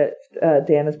night shift,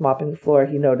 Dan is mopping the floor.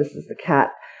 He notices the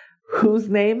cat, whose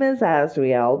name is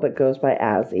Azrael, but goes by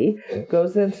Azzy,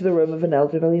 goes into the room of an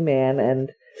elderly man,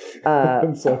 and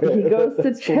I'm sorry. he goes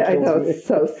to check. I know, it's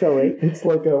so silly. It's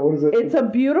like what is it? It's a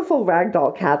beautiful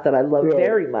ragdoll cat that I love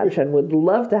very much and would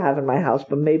love to have in my house,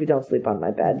 but maybe don't sleep on my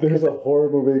bed. There's a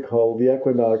horror movie called The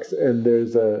Equinox, and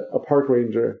there's a park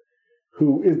ranger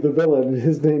who is the villain, and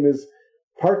his name is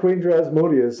Park Ranger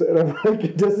Asmodeus, and I'm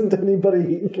like, doesn't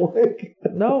anybody like?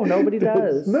 No, nobody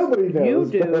does. Nobody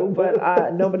knows. You do,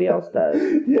 but nobody else does.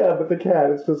 Yeah, but the cat,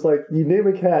 it's just like, you name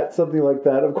a cat something like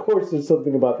that, of course there's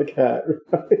something about the cat,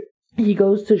 right? He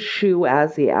goes to shoo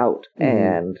Azzy out,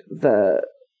 and the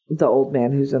old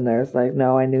man who's in there is like,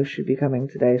 no, I knew she'd be coming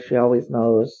today. She always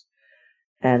knows.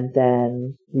 And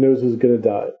then... knows who's gonna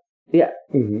die. Yeah.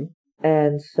 Mm-hmm.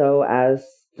 And so as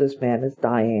this man is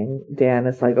dying, Dan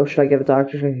is like, oh, should I get a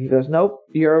doctor? He goes, nope,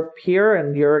 you're here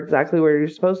and you're exactly where you're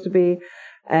supposed to be.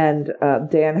 And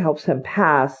Dan helps him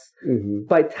pass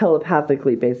by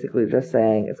telepathically basically just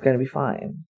saying it's going to be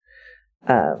fine.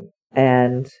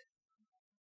 And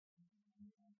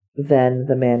then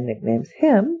the man nicknames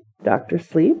him Dr.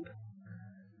 Sleep,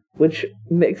 which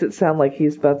makes it sound like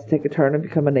he's about to take a turn and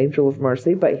become an angel of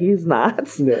mercy, but he's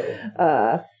not.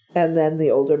 No. And then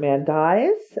the older man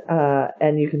dies,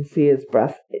 and you can see his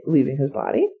breath leaving his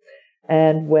body.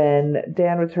 And when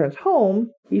Dan returns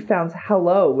home, he finds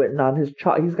hello written on his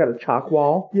chalk. He's got a chalk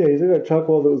wall. Yeah, he's got a chalk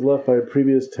wall that was left by a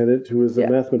previous tenant who was a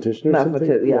mathematician or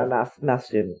something. Yeah, math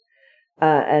student.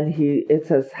 And it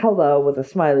says hello with a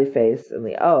smiley face and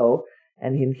the O,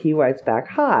 and he writes back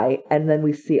hi, and then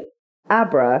we see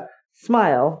Abra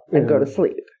smile and go to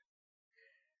sleep.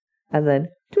 And then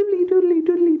doodly, doodly,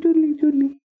 doodly, doodly, doodly.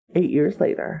 8 years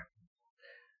later.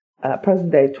 Present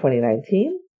day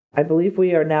 2019. I believe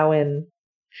we are now in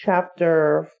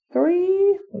chapter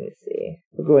 3. Let me see.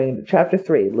 We're going into chapter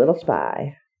 3, Little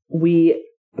Spy. We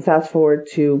fast forward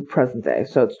to present day,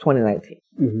 so it's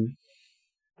 2019.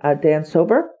 Dan's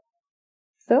sober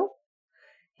still.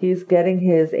 He's getting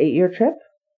his 8-year trip.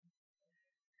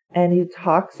 And he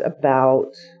talks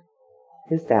about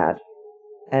his dad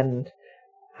and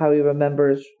how he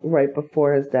remembers right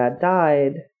before his dad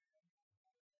died,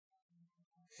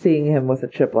 seeing him with a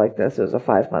chip like this. It was a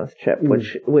 5-month chip,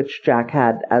 which Jack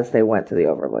had as they went to the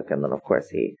Overlook. And then, of course,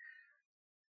 he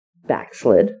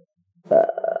backslid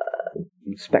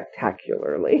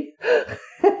spectacularly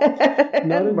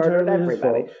and murdered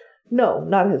everybody. No,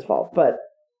 not his fault, but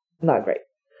not great.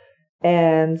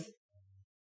 And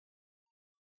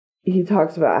he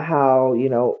talks about how,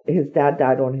 his dad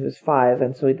died when he was 5,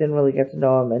 and so he didn't really get to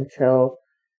know him until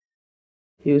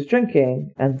he was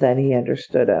drinking, and then he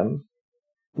understood him.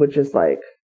 Which is like,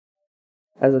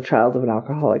 as a child of an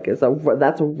alcoholic, that's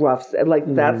a rough,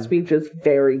 that speech is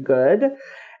very good,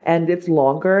 and it's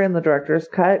longer in the director's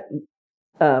cut.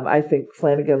 I think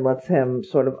Flanagan lets him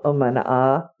sort of and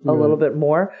a little bit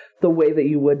more, the way that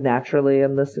you would naturally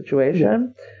in this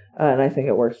situation, and I think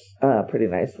it works pretty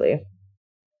nicely.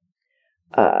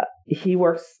 He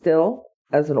works still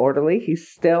as an orderly. He's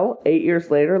still 8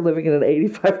 years later living in an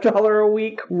 $85 a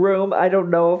week room. I don't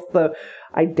know if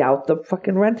I doubt the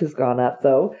fucking rent has gone up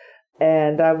though.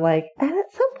 And I'm like, and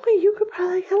at some point you could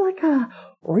probably get like a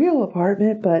real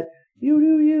apartment, but you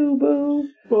do you, boo.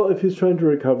 Well, if he's trying to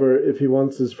recover, if he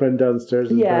wants his friend downstairs,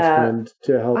 his best friend,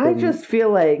 to help him. I just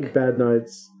feel like bad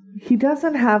nights. He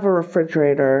doesn't have a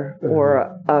refrigerator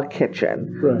or a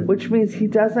kitchen, which means he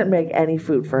doesn't make any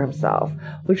food for himself,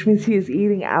 which means he is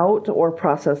eating out or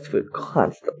processed food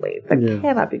constantly. That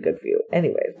cannot be good for you.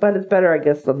 Anyways, but it's better, I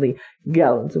guess, than the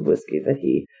gallons of whiskey that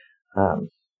he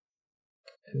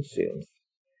consumes.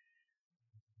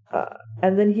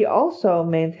 And then he also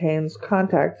maintains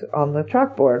contact on the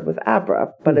chalkboard with Abra,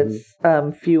 but it's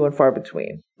few and far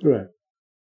between. Right.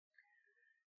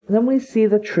 Then we see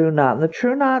the True Knot. And the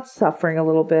True Knot's suffering a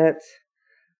little bit.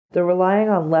 They're relying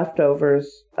on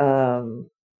leftovers,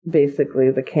 basically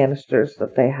the canisters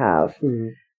that they have.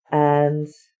 And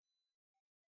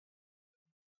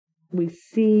we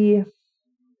see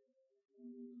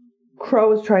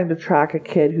Crow is trying to track a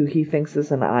kid who he thinks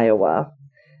is in Iowa.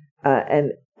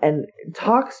 And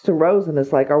talks to Rose and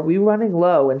is like, are we running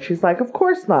low? And she's like, of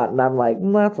course not. And I'm like,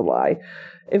 that's a lie.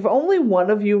 If only one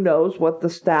of you knows what the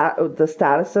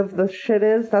status of the shit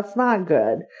is, that's not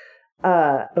good.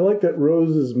 I like that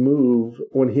Rose's move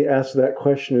when he asks that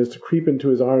question is to creep into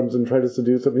his arms and try to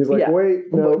seduce him. He's like, wait,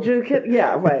 no.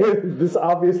 Yeah, right. This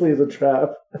obviously is a trap.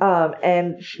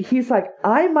 And he's like,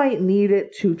 I might need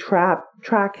it to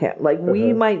track him. Like,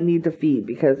 we might need to feed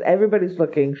because everybody's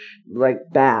looking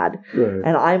bad. Right.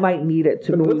 And I might need it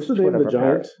to boost. What's the name of the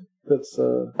giant? That's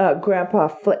Grandpa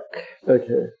Flick.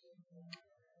 Okay.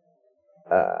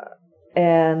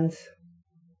 And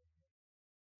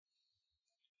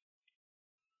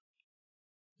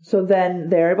so then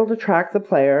they're able to track the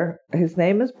player. His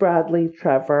name is Bradley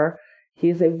Trevor.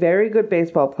 He's a very good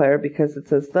baseball player because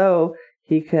it's as though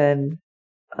he can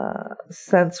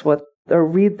sense or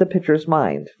read the pitcher's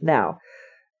mind. Now,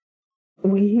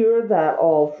 we hear that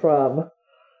all from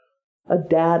a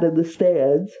dad in the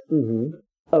stands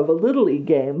of a Little League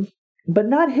game, but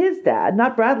not his dad,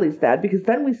 not Bradley's dad, because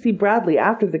then we see Bradley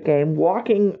after the game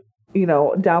walking,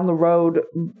 down the road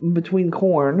between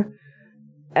corn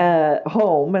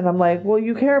home, and I'm like, well,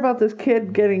 you care about this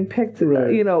kid getting picked,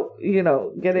 getting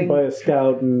by a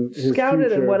scout and his scouted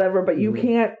future. And whatever, but you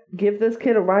can't give this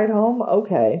kid a ride home?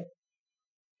 Okay.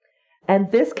 And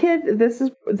this kid, this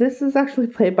is actually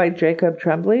played by Jacob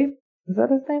Tremblay. Is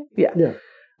that his name? Yeah.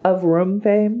 Of Room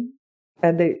fame,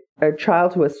 and a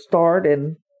child who has starred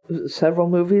in several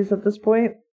movies at this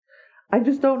point. I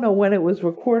just don't know when it was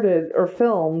recorded or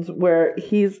filmed where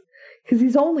because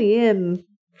he's only in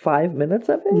 5 minutes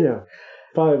of it? Yeah.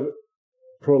 5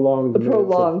 prolonged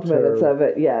minutes of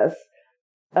it, yes.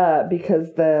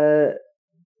 Because the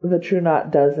True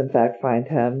Knot does in fact find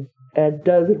him and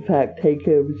does in fact take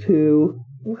him to,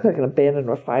 looks like an abandoned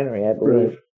refinery, I believe,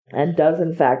 right. And does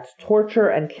in fact torture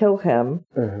and kill him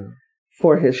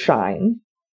for his shine,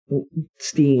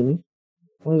 steam.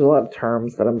 There's a lot of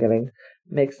terms that I'm getting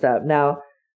mixed up. Now,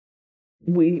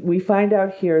 we find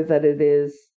out here that it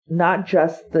is not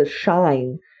just the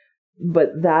shine, but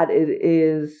that it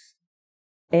is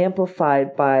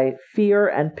amplified by fear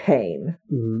and pain.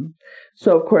 Mm-hmm.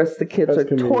 So, of course, the kids are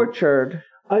tortured.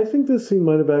 I think this scene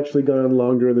might have actually gone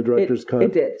longer in the director's cut.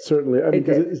 It did. Certainly. I mean,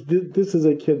 because this is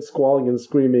a kid squalling and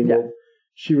screaming, and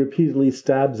she repeatedly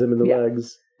stabs him in the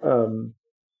legs, and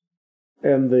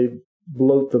they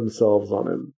bloat themselves on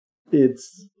him.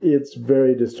 It's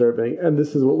very disturbing, and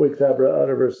this is what wakes Abra out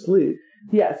of her sleep.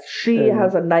 Yes, she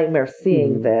has a nightmare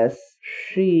seeing this.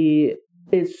 She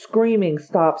is screaming,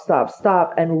 stop, stop,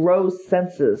 stop, and Rose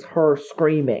senses her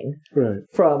screaming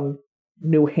from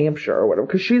New Hampshire or whatever,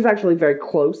 because she's actually very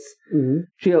close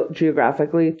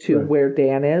geographically to where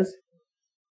Dan is,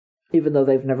 even though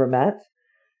they've never met.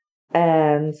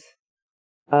 And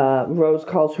Rose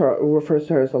refers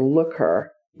to her as a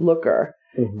looker.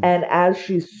 And as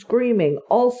she's screaming,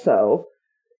 also,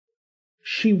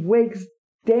 she wakes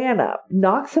Dan up,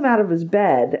 knocks him out of his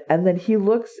bed, and then he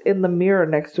looks in the mirror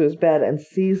next to his bed and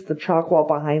sees the chalk wall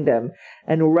behind him,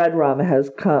 and Red Rum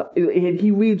has come. He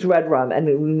reads Red Rum,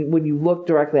 and when you look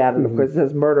directly at it, of course, it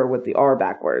says murder with the R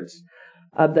backwards.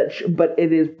 But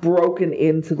it is broken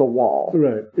into the wall.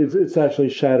 Right. It's actually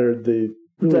shattered the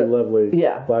really lovely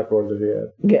blackboard that he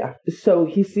had. Yeah. So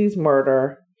he sees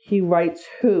murder. He writes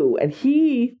who, and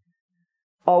he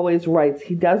always writes.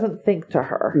 He doesn't think to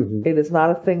her. Mm-hmm. It is not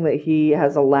a thing that he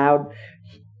has allowed.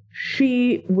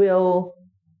 She will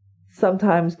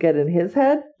sometimes get in his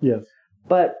head. Yes.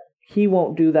 But he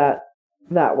won't do that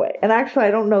way. And actually,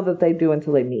 I don't know that they do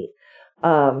until they meet.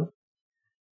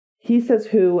 He says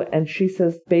who, and she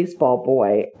says baseball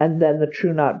boy, and then the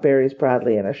True Knot buries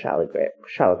Bradley in a shallow grave.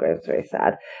 It's very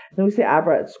sad. And then we see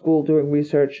Abra at school doing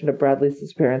research into Bradley's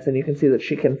disappearance, and you can see that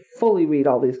she can fully read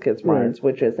all these kids' minds,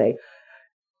 which is a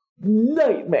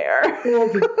nightmare.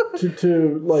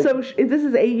 Well, so this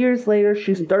is 8 years later.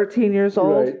 She's 13 years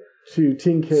old. Right. To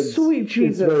teen kids, sweet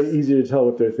Jesus, it's very easy to tell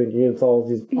what they're thinking. It's all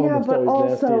these almost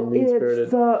always nasty and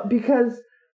mean-spirited. Because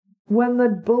when the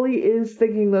bully is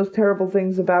thinking those terrible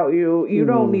things about you, you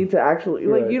don't need to actually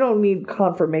you don't need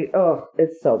confirmation. Oh,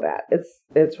 it's so bad.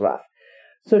 It's rough.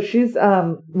 So she's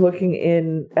looking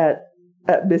in at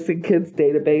missing kids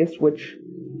database, which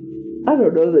I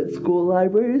don't know that school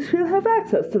libraries should have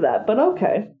access to that, but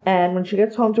okay. And when she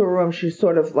gets home to her room, she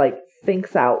sort of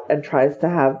thinks out and tries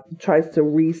to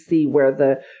re-see where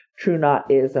the True Knot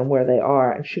is and where they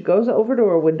are. And she goes over to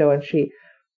her window and she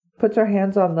puts her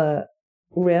hands on the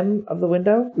rim of the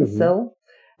window, the sill,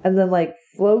 and then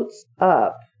floats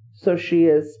up so she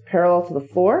is parallel to the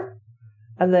floor,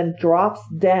 and then drops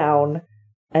down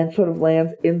and sort of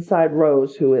lands inside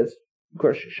Rose, who is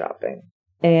grocery shopping.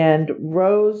 And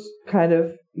Rose kind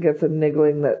of gets a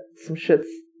niggling that some shit's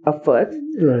afoot.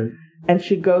 Right. and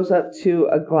she goes up to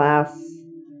a glass,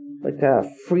 like a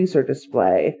freezer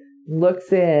display,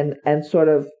 looks in, and sort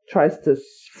of tries to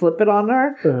flip it on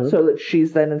her so that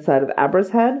she's then inside of Abra's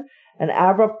head. And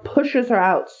Abra pushes her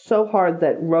out so hard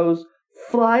that Rose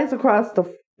flies across the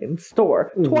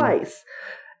store twice.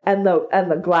 And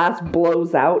the glass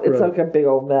blows out. It's like a big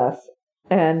old mess.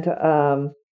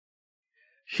 And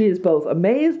she is both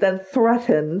amazed and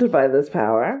threatened by this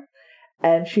power.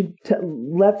 And she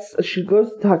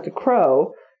goes to talk to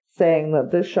Crow, saying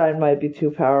that this shine might be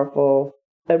too powerful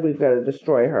and we've got to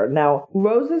destroy her. Now,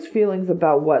 Rose's feelings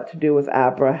about what to do with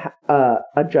Abra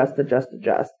adjust.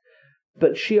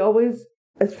 But she always,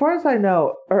 as far as I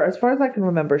know, or as far as I can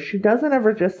remember, she doesn't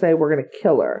ever just say, we're going to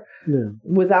kill her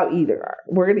without eating her.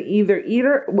 We're going to either eat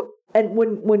her. And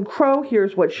when Crow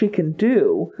hears what she can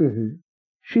do,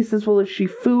 she says, well, is she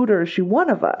food or is she one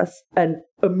of us? And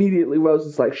immediately Rose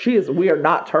is like, we are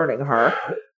not turning her,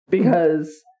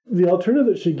 because... The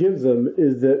alternative that she gives them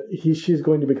is that she's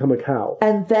going to become a cow.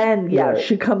 And then,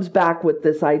 she comes back with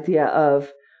this idea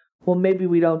of, well,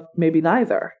 maybe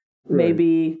neither. Right.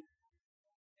 Maybe...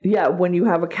 Yeah, when you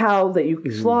have a cow that you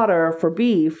slaughter for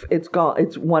beef, it's gone.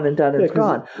 It's one and done. It's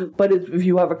gone. But if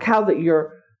you have a cow that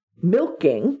you're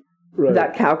milking,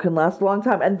 that cow can last a long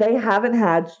time. And they haven't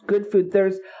had good food.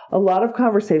 There's a lot of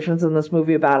conversations in this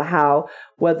movie about how,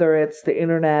 whether it's the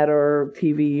internet or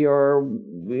TV or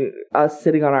us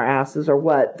sitting on our asses or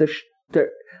what,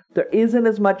 there isn't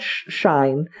as much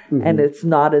shine and it's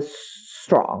not as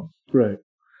strong. Right.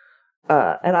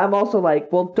 And I'm also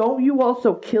like, well, don't you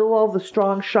also kill all the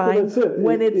strong shine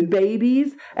when it's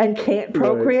babies and can't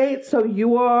procreate? Right. So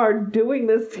you are doing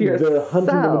this to yourself. They're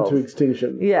hunting them into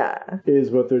extinction. Yeah.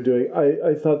 Is what they're doing.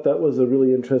 I thought that was a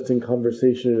really interesting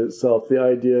conversation in itself. The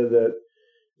idea that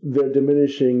they're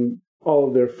diminishing all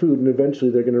of their food and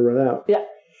eventually they're going to run out. Yeah.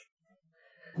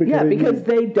 Because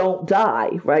they don't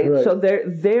die, right? So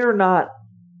they're not...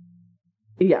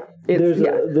 Yeah.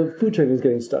 The food chain is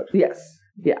getting stuck. Yes.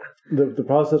 Yeah. The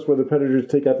process where the predators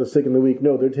take out the sick and the weak,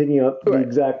 no, they're taking out the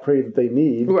exact prey that they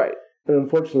need. Right. And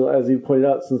unfortunately, as you pointed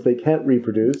out, since they can't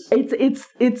reproduce...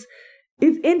 It's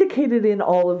indicated in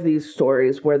all of these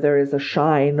stories where there is a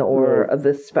shine or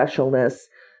this specialness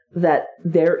that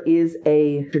there is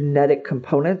a genetic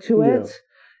component to it.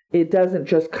 It doesn't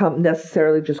just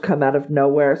necessarily come out of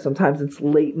nowhere. Sometimes it's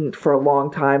latent for a long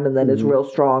time and then is real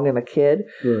strong in a kid.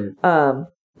 Right.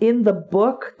 In the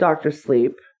book, Dr.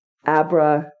 Sleep,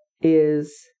 Abra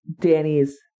is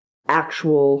Danny's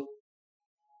actual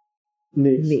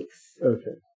niece.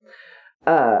 Okay.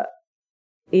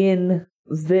 In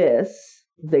this,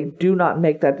 they do not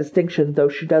make that distinction, though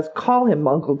she does call him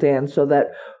Uncle Dan, so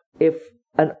that if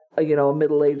a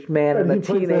middle-aged man and a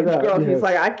teenage girl, he's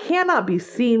like, I cannot be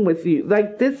seen with you.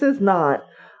 Like, this is not...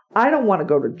 I don't want to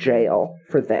go to jail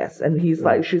for this. And she's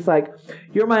like,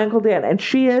 you're my Uncle Dan. And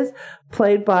she is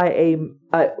played by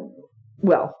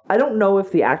well, I don't know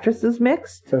if the actress is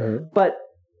mixed, but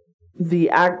the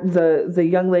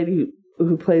young lady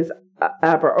who plays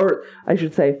Abra, or I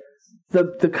should say,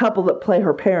 the couple that play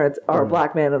her parents are a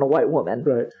black man and a white woman.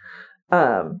 Right.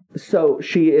 So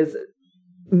she is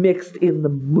mixed in the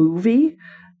movie.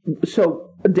 So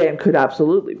Dan could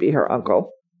absolutely be her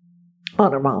uncle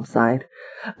on her mom's side.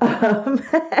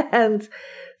 And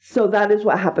so that is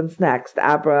what happens next.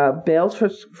 Abra bails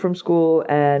from school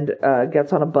and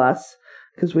gets on a bus.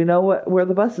 Because we know where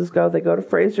the buses go. They go to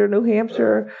Fraser, New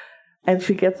Hampshire, and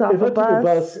she gets off a bus. If I took a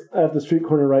bus at the street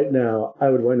corner right now, I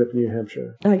would wind up in New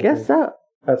Hampshire. I guess so.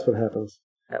 That's what happens.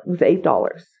 With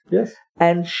 $8. Yes.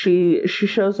 And she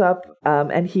shows up,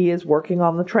 and he is working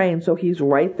on the train, so he's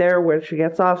right there where she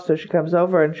gets off. So she comes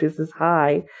over and she says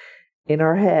hi in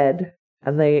her head,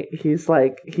 and he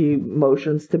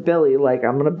motions to Billy like,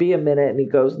 I'm gonna be a minute, and he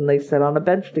goes and they sit on a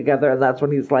bench together, and that's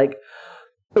when he's like.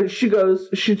 She says,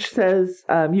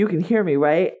 you can hear me,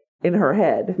 right? In her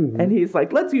head. And he's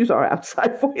like, let's use our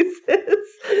outside voices.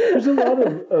 There's a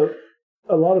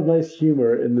lot of nice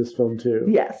humor in this film, too.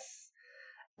 Yes.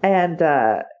 And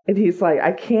he's like,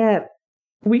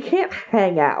 we can't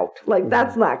hang out. Like,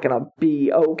 that's not going to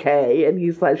be okay. And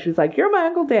she's like, you're my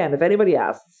Uncle Dan, if anybody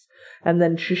asks. And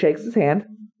then she shakes his hand.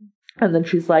 And then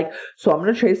she's like, so I'm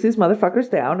going to chase these motherfuckers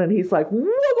down. And he's like,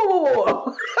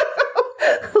 whoa.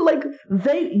 Like,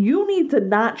 you need to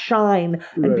not shine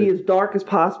and be as dark as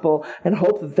possible and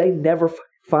hope that they never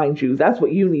find you. That's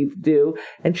what you need to do.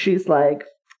 And she's like,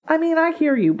 I mean, I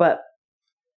hear you, but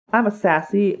I'm a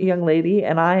sassy young lady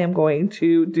and I am going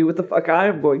to do what the fuck I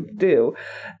am going to do.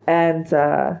 And,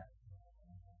 but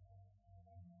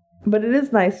it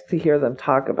is nice to hear them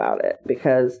talk about it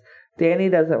because Danny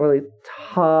doesn't really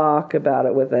talk about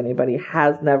it with anybody,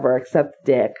 has never, except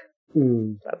Dick.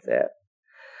 That's it.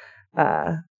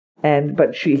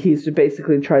 But he's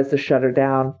basically tries to shut her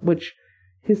down, which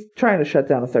he's trying to shut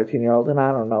down a 13-year-old, and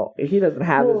I don't know. He doesn't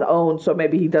have his own, so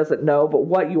maybe he doesn't know, but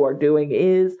what you are doing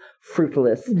is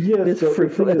fruitless. Yes, it's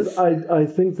fruitless. I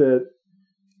think that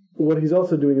what he's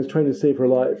also doing is trying to save her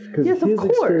life, because his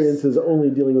experience is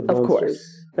only dealing with monsters.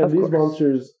 And these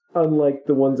monsters, unlike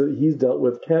the ones that he's dealt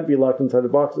with, can't be locked inside the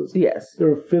boxes. Yes.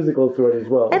 They're a physical threat as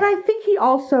well. And I think he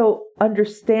also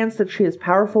understands that she is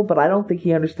powerful, but I don't think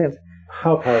he understands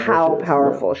how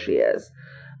powerful she is.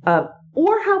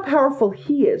 Or how powerful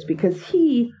he is, because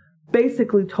he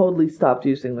basically totally stopped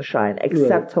using the shine,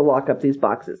 except to lock up these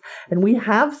boxes. And we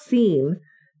have seen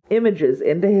images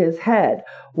into his head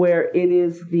where it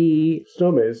is the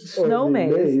snow maze,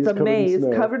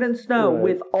 covered in snow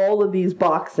with all of these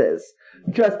boxes.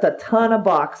 Just a ton of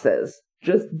boxes.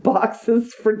 Just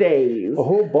boxes for days. A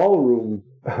whole ballroom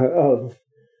of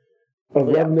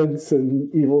remnants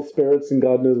and evil spirits and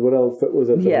God knows what else that was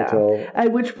at the hotel.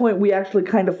 At which point we actually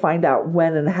kind of find out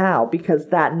when and how, because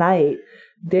that night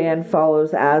Dan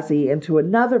follows Azzy into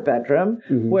another bedroom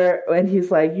and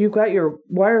he's like, "You got your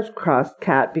wires crossed,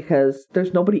 Kat, because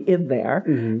there's nobody in there."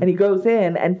 And he goes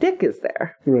in and Dick is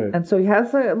there. Right. And so he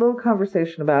has a little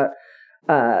conversation about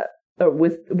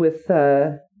with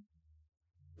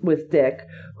Dick,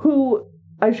 who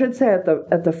I should say at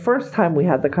the first time we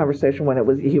had the conversation when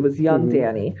he was young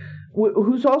Danny,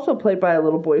 who's also played by a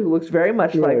little boy who looks very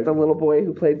much like the little boy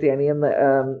who played Danny in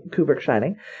the Kubrick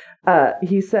Shining.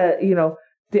 He said,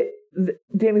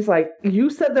 Danny's like, "You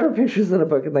said there were pictures in a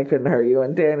book and they couldn't hurt you."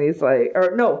 And Danny's like,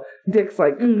 or no, Dick's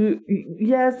like,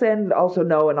 "Yes, and also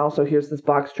no, and also here's this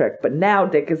box trick." But now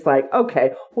Dick is like,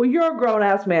 "Okay, well, you're a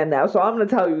grown-ass man now, so I'm going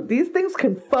to tell you, these things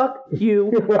can fuck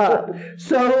you up."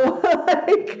 So,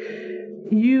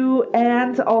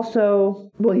 and also,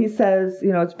 well, he says,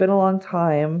 "It's been a long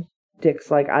time."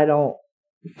 Dick's like, "I don't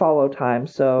follow time,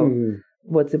 so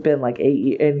what's it been, like 8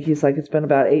 years?" And he's like, "It's been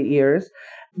about 8 years."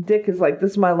 Dick is like,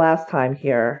 "This is my last time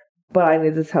here, but I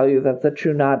need to tell you that the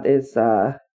True Knot is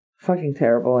fucking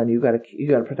terrible, and you gotta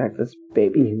protect this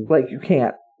baby. Like, you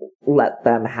can't let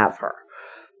them have her."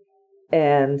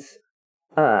 And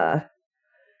then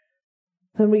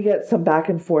we get some back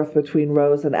and forth between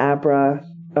Rose and Abra.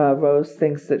 Rose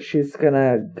thinks that she's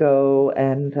gonna go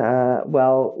and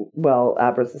while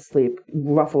Abra's asleep,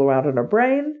 ruffle around in her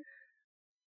brain,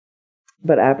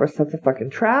 but Abra sets a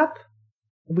fucking trap.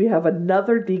 We have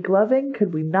another degloving,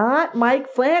 could we not? Mike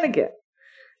Flanagan.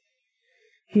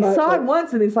 He saw it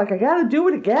once and he's like, "I gotta do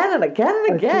it again and again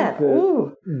and again."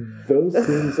 Ooh. Those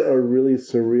scenes are really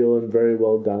surreal and very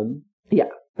well done. Yeah.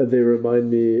 They remind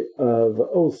me of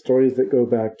stories that go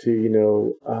back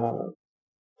to,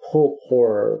 pulp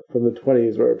horror from the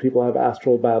 20s where people have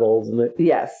astral battles.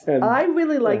 And I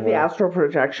really like the astral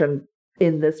projection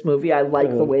in this movie. I like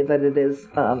the way that it is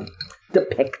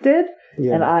depicted.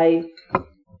 Yeah. And I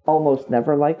almost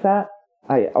never like that.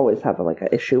 I always have an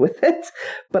issue with it,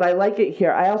 but I like it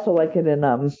here. I also like it in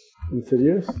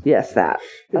Insidious. Yes, that.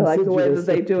 I like the way that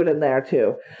they do it in there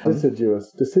too.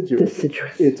 Deciduous.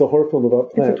 It's a horror film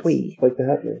about plants. It's a tree. Like The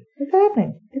Happening. It's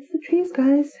happening. It's the trees,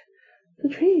 guys. The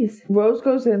trees. Rose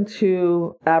goes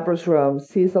into Abra's room,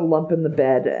 sees a lump in the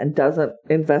bed, and doesn't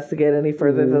investigate any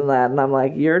further than that. And I'm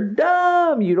like, "You're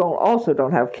dumb. You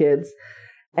don't have kids."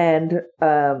 And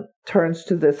turns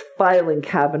to this filing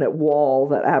cabinet wall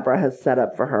that Abra has set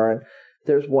up for her. And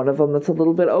there's one of them that's a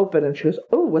little bit open. And she goes,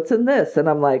 "Oh, what's in this?" And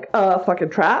I'm like, fucking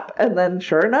trap. And then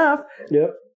sure enough,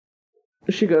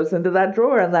 she goes into that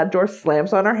drawer and that door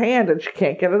slams on her hand and she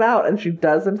can't get it out. And she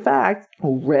does, in fact,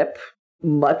 rip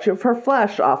much of her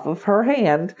flesh off of her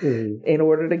hand in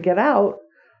order to get out.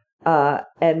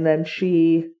 And then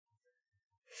she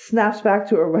snaps back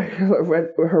to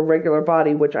her regular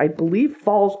body, which I believe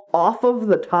falls off of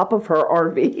the top of her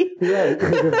RV. Yeah, it's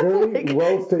a very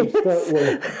well-staged stunt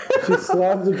where she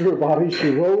slams into her body, she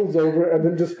rolls over, and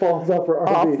then just falls off her RV.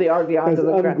 Off the RV onto the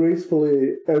ground. As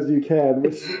ungracefully as you can,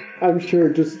 which I'm sure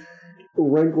just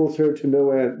rankles her to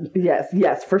no end.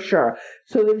 Yes, for sure.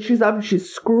 So then she's up and she's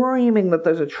screaming that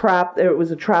there's a trap. It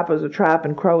was a trap,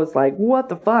 and Crow is like, "What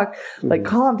the fuck? Like,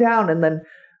 calm down." And then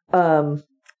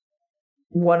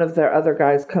one of their other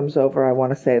guys comes over. I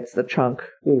want to say it's the Chunk.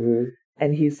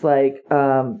 And he's like,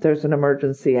 "There's an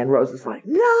emergency." And Rose is like,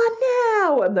 "Not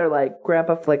now." And they're like,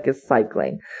 "Grandpa Flick is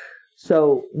cycling."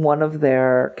 So one of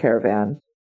their caravan,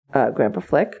 Grandpa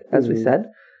Flick, as we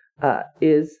said,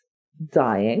 is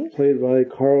dying. Played by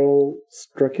Carl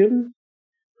Strachan,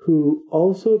 who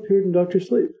also appeared in Dr.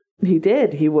 Sleep. He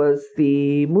did. He was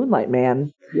the Moonlight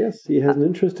Man. Yes, he has an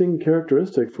interesting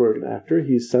characteristic for an actor.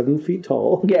 He's 7 feet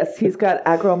tall. Yes, he's got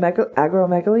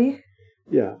acromegaly.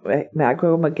 Yeah.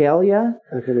 Acromegalia.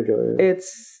 Acromegalia.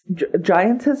 It's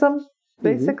giantism,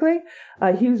 basically.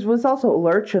 He was also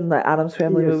Lurch in the Addams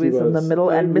Family movies in the middle,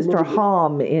 and Mr.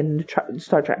 Hom in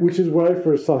Star Trek. Which is when I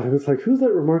first saw him. It's like, who's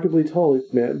that remarkably tall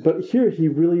man? But here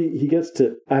he gets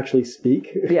to actually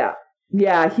speak. Yeah.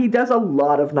 Yeah, he does a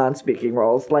lot of non-speaking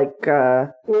roles.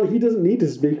 Well, he doesn't need to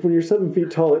speak. When you're 7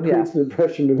 feet tall, it creates an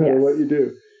impression no matter what you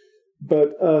do.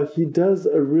 But he does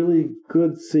a really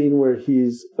good scene where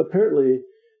he's apparently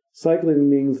cycling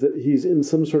means that he's in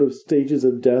some sort of stages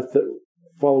of death that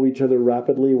follow each other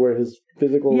rapidly, where his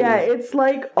physical... Yeah, it's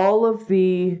like all of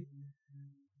the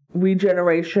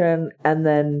regeneration and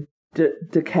then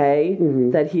decay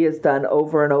that he has done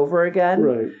over and over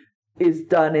again is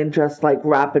done in just like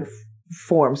rapid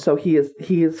form. So he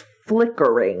is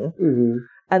flickering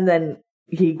and then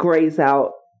he grays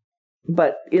out.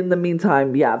 But in the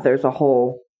meantime, there's a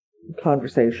whole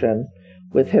conversation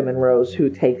with him and Rose, who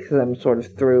takes them sort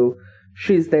of through.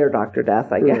 She's their Dr.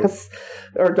 Death, I guess,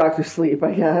 or Dr. Sleep,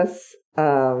 I guess.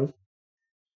 And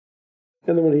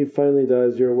then when he finally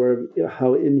dies, you're aware of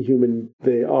how inhuman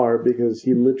they are, because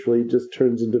he literally just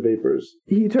turns into vapors.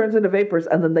 He turns into vapors,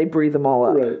 and then they breathe them all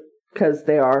up. Right. Because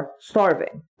they are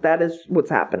starving. That is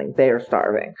what's happening. They are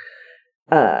starving.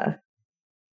 And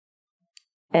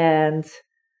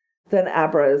then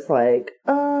Abra is like,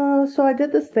 so I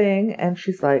did this thing. And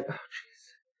she's like, oh, jeez.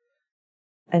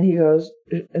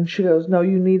 And she goes, no,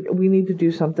 we need to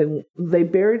do something. They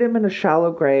buried him in a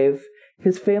shallow grave.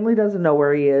 His family doesn't know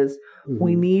where he is.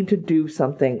 We need to do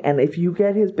something. And if you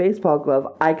get his baseball glove,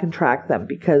 I can track them,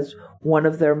 because one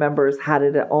of their members had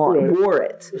it on, wore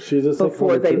it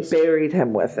before they buried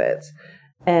him with it.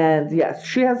 And yes,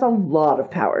 she has a lot of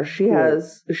power.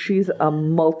 She's a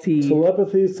multi...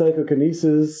 Telepathy,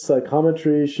 psychokinesis,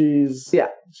 psychometry. She's a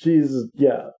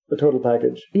total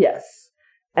package. Yes.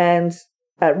 And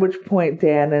at which point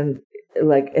Dan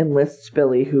enlists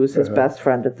Billy, who's his best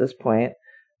friend at this point.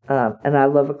 And I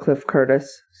love a Cliff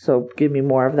Curtis, so give me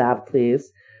more of that,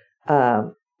 please.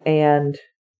 And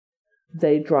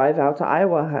they drive out to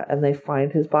Iowa and they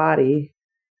find his body.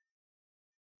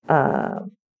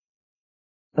 And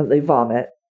they vomit.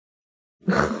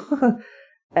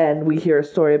 And we hear a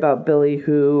story about Billy,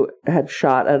 who had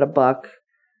shot at a buck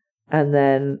and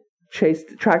then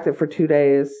tracked it for 2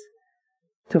 days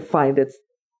to find its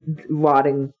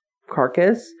rotting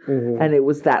carcass. And it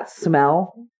was that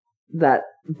smell, that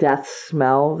death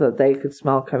smell that they could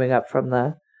smell coming up from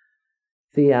the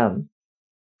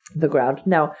ground.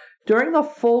 Now, during the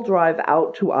full drive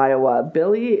out to Iowa,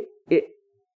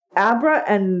 Abra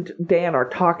and Dan are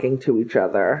talking to each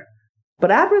other,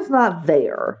 but Abra's not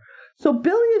there. So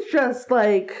Billy is just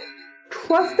like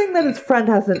trusting that his friend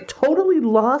hasn't totally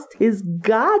lost his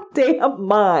goddamn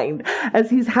mind as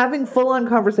he's having full-on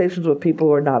conversations with people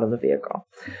who are not in the vehicle.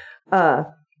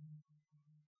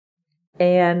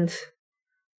 And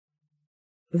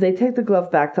they take the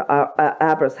glove back to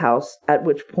Abra's house, at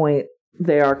which point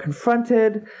they are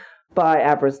confronted by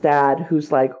Abra's dad,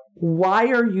 who's like, what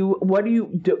do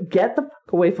you do? Get the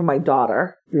fuck away from my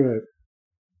daughter. Right.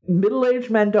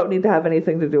 Middle-aged men don't need to have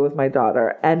anything to do with my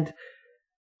daughter. And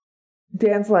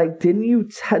Dan's like, didn't you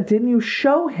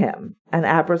show him? And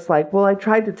Abra's like, well, I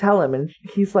tried to tell him. And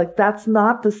he's like, that's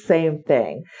not the same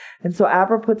thing. And so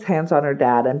Abra puts hands on her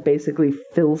dad and basically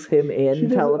fills him in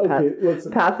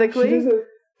telepathically. She doesn't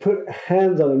put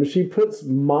hands on him. She puts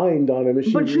mind on him.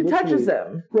 But she touches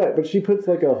him. Right, but she puts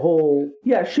like a whole...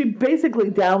 Yeah, she basically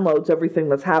downloads everything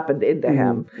that's happened into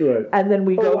him. Right. And then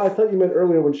we go... I thought you meant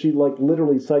earlier when she like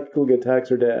literally psychically attacks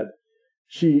her dad.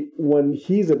 When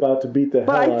he's about to beat the hell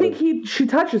out of him. But I think she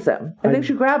touches him. I think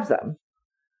she grabs him.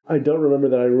 I don't remember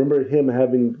that. I remember him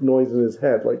having noise in his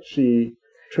head. Like she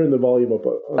turned the volume up.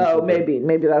 Maybe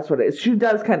that's what it is. She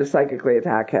does kind of psychically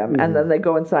attack him. And then they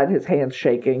go inside, his hands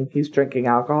shaking. He's drinking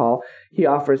alcohol. He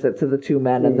offers it to the two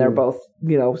men and they're both,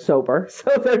 sober.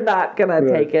 So they're not going to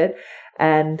take it.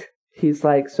 And he's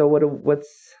like, so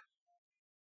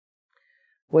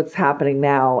what's happening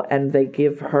now? And they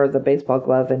give her the baseball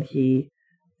glove and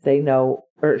they know,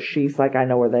 or she's like, I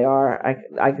know where they are.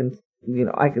 I can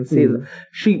see them.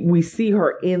 We see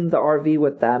her in the RV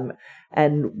with them,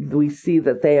 and we see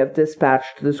that they have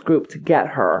dispatched this group to get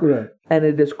her. Right. And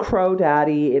it is Crow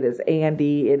Daddy, it is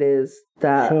Andy, it is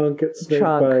that Chunk.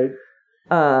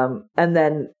 And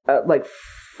then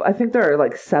I think there are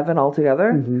like 7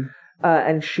 altogether.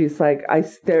 And she's like,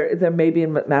 they're maybe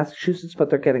in Massachusetts,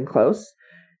 but they're getting close.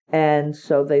 And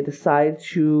so they decide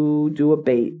to do a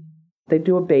bait. They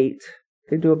do a bait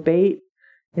They do a bait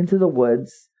into the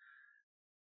woods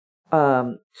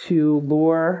to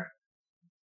lure,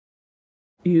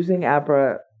 using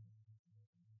Abra,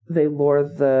 they lure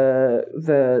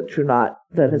the True Knot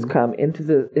that has come into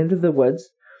the woods.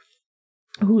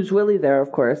 Who's really there,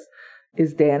 of course,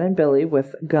 is Dan and Billy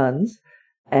with guns,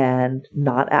 and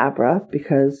not Abra,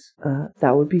 because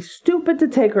that would be stupid to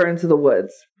take her into the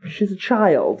woods. She's a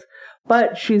child.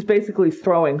 But she's basically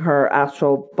throwing her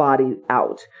astral body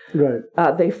out. Right.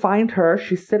 They find her.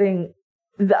 She's sitting.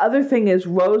 The other thing is,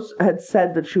 Rose had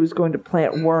said that she was going to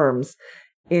plant worms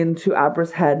into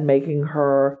Abra's head, making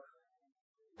her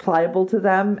pliable to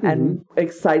them and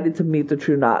excited to meet the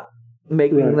True Knot,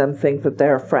 making them think that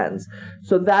they're friends.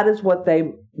 So that is what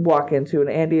they walk into. And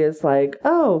Andy is like,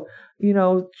 oh,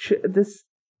 this,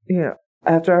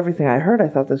 after everything I heard, I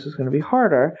thought this was going to be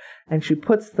harder. And she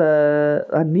puts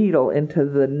a needle into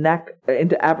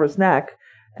Abra's neck,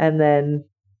 and then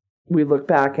we look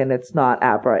back and it's not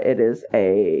Abra. It is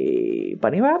a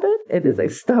bunny rabbit. It is a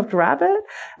stuffed rabbit.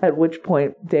 At which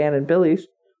point Dan and Billy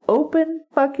open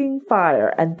fucking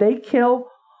fire, and they kill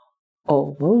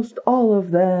almost all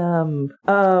of them.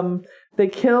 They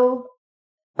kill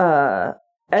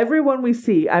everyone we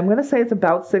see. I'm going to say it's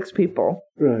about 6 people.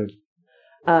 Right.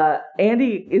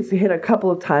 Andy is hit a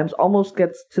couple of times, almost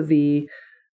gets to the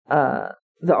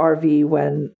RV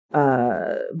when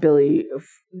Billy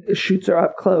shoots her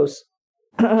up close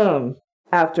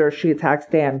after she attacks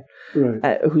Dan,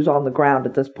 who's on the ground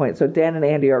at this point. So Dan and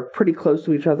Andy are pretty close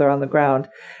to each other on the ground.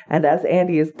 And as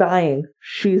Andy is dying,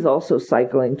 she's also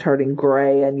cycling, turning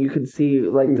gray, and you can see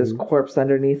this corpse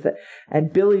underneath it.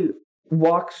 And Billy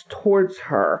walks towards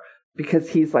her, because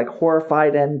he's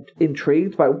horrified and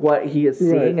intrigued by what he is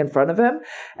seeing in front of him.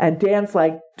 And Dan's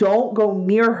like, don't go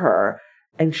near her.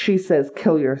 And she says,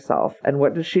 kill yourself. And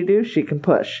what does she do? She can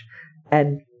push.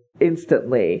 And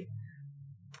instantly,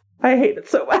 I hate it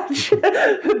so much.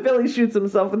 Billy shoots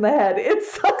himself in the head. It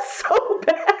sucks so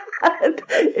bad.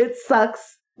 It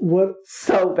sucks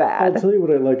so bad. I'll tell you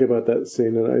what I like about that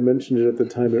scene, and I mentioned it at the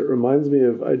time. It reminds me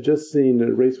of, I'd just seen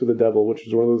A Race with the Devil, which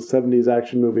was one of those 70s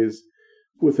action movies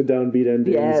with the downbeat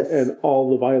endings and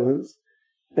all the violence.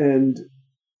 And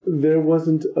there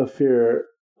wasn't a fear.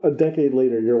 A decade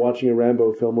later, you're watching a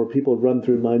Rambo film where people run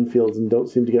through minefields and don't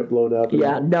seem to get blown up.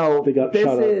 Yeah, no. They got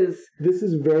shot up. This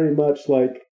is very much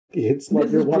like, it's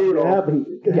like you're watching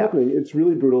it happening. It's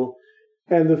really brutal.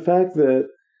 And the fact that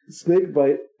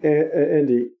Snakebite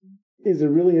Andy is a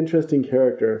really interesting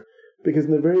character, because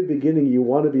in the very beginning, you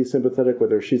want to be sympathetic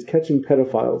with her. She's catching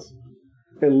pedophiles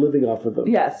and living off of them.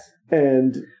 Yes.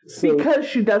 And so, because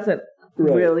she doesn't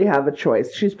really have a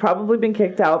choice. She's probably been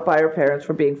kicked out by her parents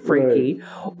for being freaky,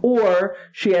 or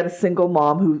she had a single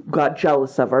mom who got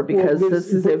jealous of her, because this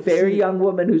is a very young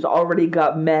woman who's already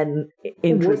got men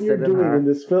interested in her. What you're doing in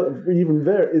this film, even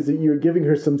there, is that you're giving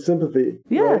her some sympathy.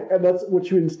 Yeah. Right? And that's what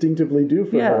you instinctively do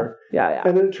for her. Yeah.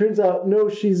 And then it turns out, no,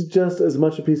 she's just as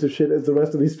much a piece of shit as the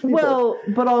rest of these people. Well,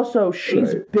 but also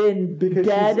she's been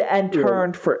dead and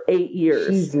turned for 8 years.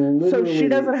 She's literally so she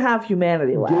doesn't have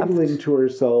humanity left. Giggling to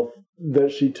herself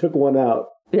that she took one out.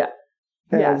 Yeah.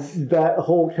 And that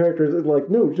whole character is like,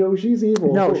 no, she's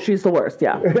evil. No, she's the worst,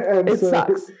 yeah. It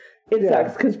sucks. It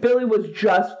sucks, because Billy was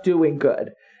just doing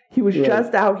good. He was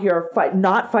just out here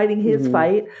not fighting his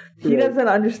fight. He doesn't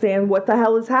understand what the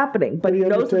hell is happening, but he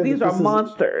knows that these are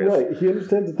monsters. Right, he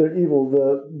understands that they're evil.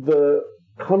 The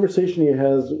conversation he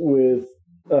has with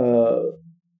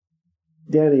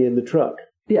Danny in the truck,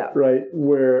 right,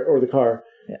 or the car,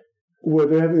 where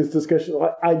they're having this discussion.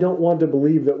 I don't want to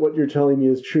believe that what you're telling me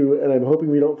is true, and I'm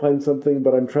hoping we don't find something,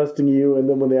 but I'm trusting you. And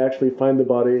then when they actually find the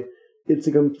body, it's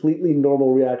a completely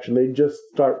normal reaction. They just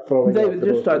start throwing up. They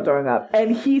just start throwing up.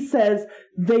 And he says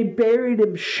they buried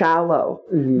him shallow.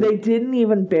 They didn't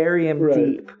even bury him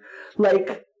deep.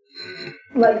 Like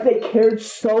they cared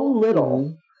so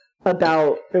little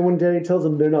about... And when Danny tells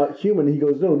him they're not human, he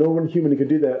goes, no one human could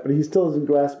do that. But he still isn't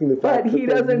grasping the fact that he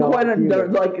doesn't quite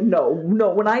understand.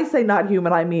 No. When I say not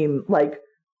human, I mean,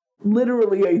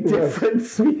 literally a different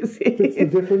species. It's the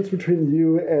difference between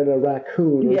you and a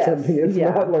raccoon or something. It's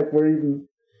not like we're even...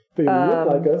 They look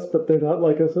like us, but they're not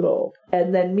like us at all.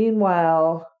 And then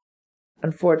meanwhile...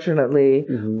 Unfortunately,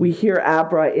 we hear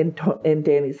Abra in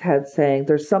Danny's head saying,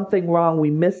 there's something wrong.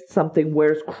 We missed something.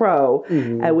 Where's Crow?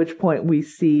 At which point we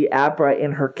see Abra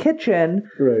in her kitchen.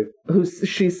 Right.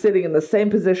 She's sitting in the same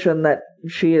position that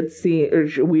she had seen, or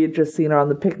we had just seen her on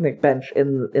the picnic bench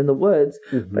in the woods.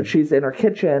 But she's in her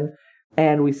kitchen,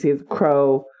 and we see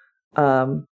Crow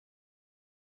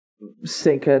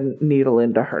sink a needle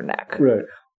into her neck. Right.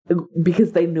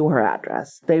 Because they knew her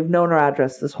address. They've known her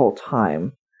address this whole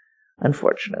time.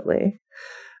 Unfortunately.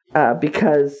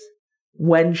 because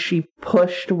when she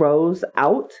pushed Rose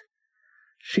out,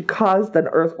 she caused an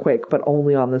earthquake, but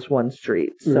only on this one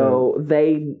street. So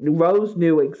Rose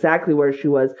knew exactly where she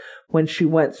was when she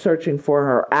went searching for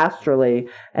her astrally,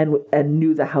 and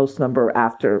knew the house number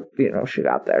after she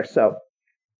got there. So,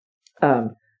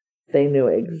 they knew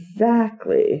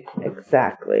exactly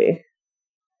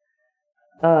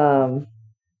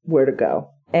where to go,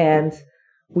 and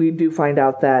we do find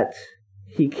out that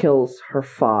he kills her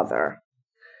father.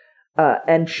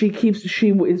 And she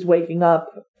is waking up.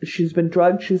 She's been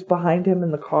drugged. She's behind him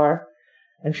in the car,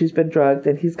 and she's been drugged,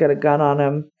 and he's got a gun on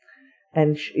him.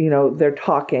 And, they're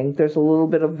talking. There's a little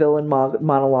bit of villain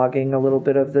monologuing, a little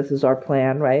bit of this is our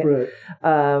plan, right?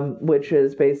 Which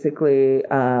is basically,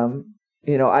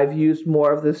 I've used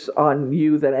more of this on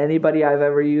you than anybody I've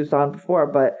ever used on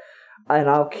before, and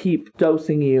I'll keep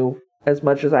dosing you as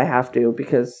much as I have to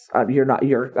because but you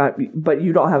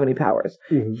don't have any powers.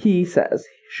 Mm-hmm. He says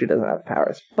she doesn't have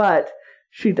powers, but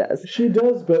she does. She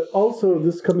does, but also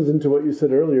this comes into what you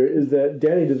said earlier, is that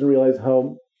Danny doesn't realize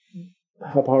how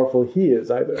powerful he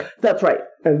is either. That's right.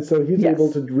 And so he's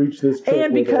able to reach this trick.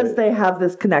 And because they have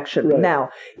this connection. Right. Now,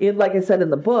 like I said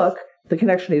in the book, the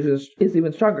connection is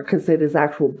even stronger because it is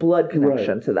actual blood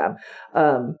connection to them.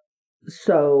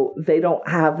 So they don't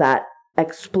have that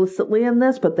explicitly in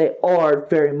this, but they are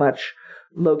very much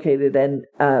located, and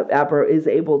Abra is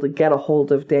able to get a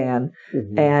hold of Dan,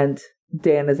 and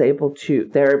Dan they're able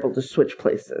to switch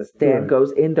places. Dan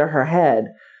goes into her head,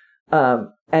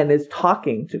 and is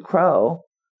talking to Crow.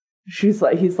 He's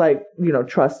like,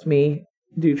 trust me.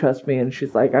 Do you trust me? And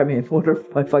she's like, I mean, what are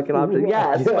my fucking options?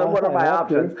 Yes, but what are my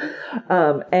options?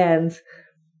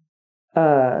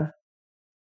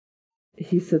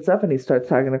 He sits up and he starts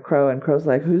talking to Crow, and Crow's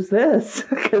like, who's this?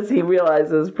 Because he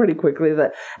realizes pretty quickly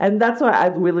that, and that's why I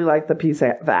really like the piece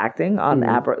of acting on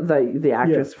Abra, the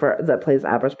actress that plays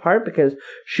Abra's part, because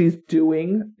she's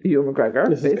doing Ewan McGregor,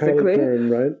 this basically. Is Kylie Kern,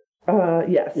 right?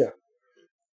 Yes. Yeah.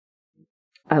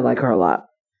 I like her a lot.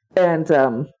 And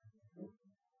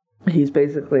he's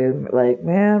basically like,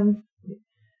 man,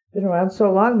 been around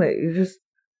so long that you just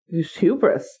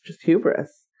hubris.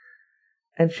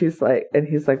 And she's like, and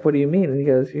he's like, what do you mean? And he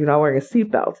goes, you're not wearing a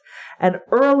seatbelt. And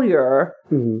earlier,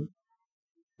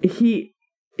 he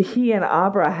and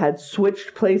Abra had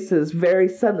switched places very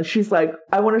suddenly. She's like,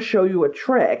 I want to show you a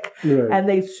trick. Right.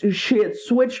 And she had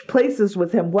switched places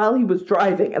with him while he was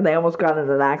driving, and they almost got in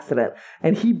an accident.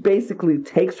 And he basically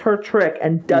takes her trick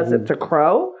and does it to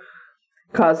Crow,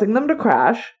 causing them to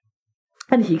crash.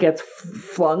 And he gets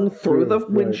flung through the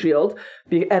windshield,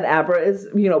 and Abra is,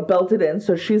 belted in,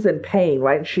 so she's in pain,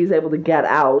 right? And she's able to get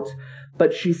out,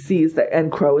 but she sees that, and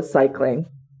Crow is cycling.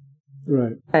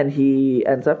 Right. And he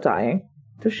ends up dying.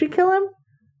 Does she kill him?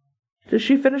 Does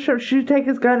she finish him? Does she take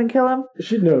his gun and kill him?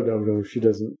 No, she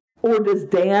doesn't. Or does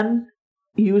Dan,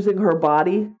 using her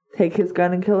body, take his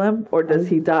gun and kill him? Or does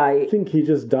he die? I think he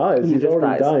just dies. He's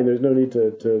already dying. There's no need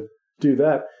to do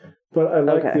that. But I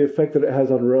like the effect that it has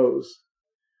on Rose.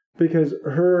 Because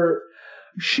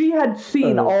she had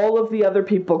seen all of the other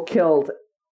people killed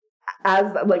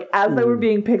as they were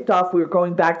being picked off. We were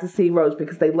going back to see Rose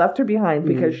because they left her behind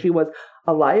because she was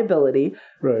a liability.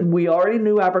 Right. We already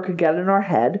knew Abra could get in our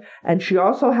head, and she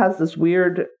also has this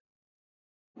weird,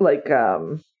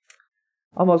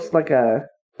 almost like a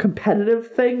competitive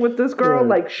thing with this girl.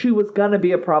 Right. Like she was gonna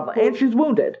be a problem, and she's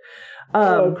wounded.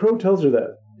 Crow tells her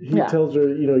that. He tells her,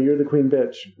 you're the queen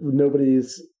bitch.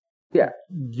 Nobody's. Yeah.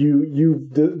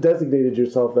 You've designated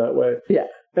yourself that way. Yeah.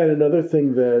 And another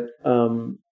thing that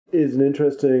is an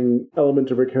interesting element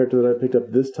of her character that I picked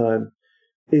up this time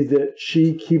is that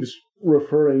she keeps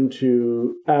referring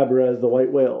to Abra as the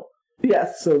white whale.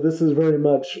 Yes. So this is very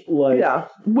much like... Yeah.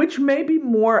 Which may be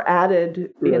more added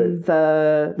in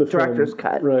the director's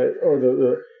cut. Right.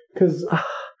 Or because...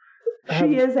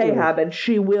 She is Ahab, and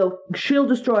she'll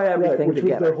destroy everything which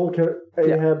together. Was their whole character.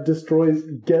 Ahab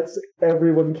gets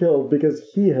everyone killed because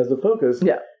he has a focus.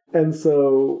 Yeah. And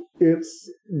so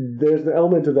there's an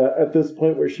element of that at this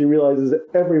point where she realizes that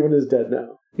everyone is dead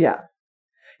now. Yeah.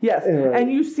 Yes.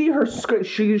 And you see her,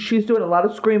 she's doing a lot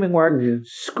of screaming work,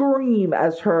 scream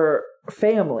as her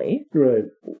family. Right.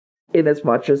 In as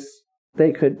much as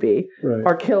they could be,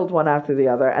 are killed one after the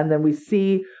other. And then we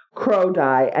see Crow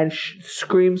die, and she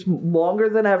screams longer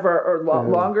than ever, or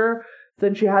longer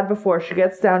than she had before. She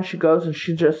gets down, she goes, and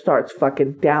she just starts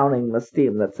fucking downing the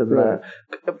steam that's in the...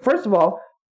 First of all,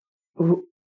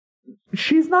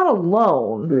 she's not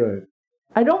alone. Right.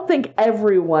 I don't think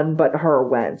everyone but her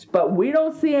went, but we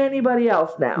don't see anybody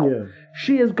else now. Yeah.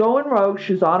 She is going rogue.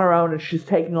 She's on her own, and she's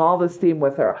taking all this steam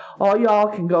with her. All y'all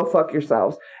can go fuck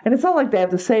yourselves. And it's not like they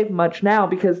have to save much now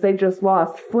because they just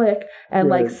lost Flick and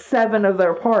like 7 of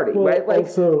their party, well, right? Like,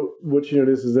 also, what you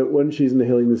notice is that when she's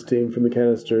inhaling the steam from the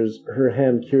canisters, her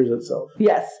hand cures itself.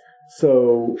 yes.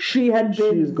 So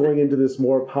She's going into this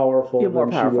more powerful than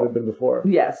she would have been before.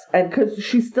 Yes, and because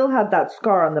she still had that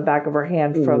scar on the back of her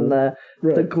hand from the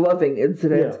gloving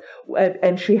incident,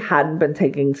 and she hadn't been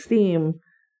taking steam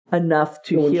enough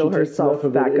to heal herself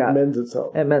back up. It mends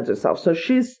itself. It mends itself. So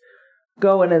she's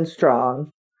going in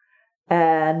strong.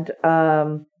 And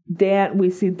we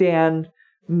see Dan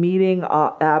meeting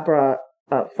Abra,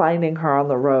 finding her on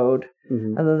the road,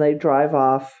 and then they drive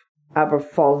off. Abra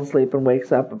falls asleep and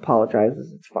wakes up,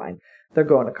 apologizes. It's fine. They're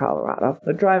going to Colorado.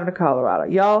 They're driving to Colorado.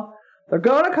 Y'all, they're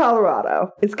going to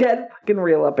Colorado. It's getting fucking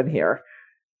real up in here.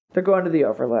 They're going to the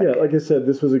Overlook. Yeah, like I said,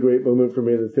 this was a great moment for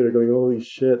me in the theater going, holy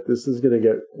shit, this is going to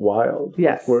get wild.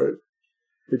 Yes. Before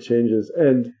it changes.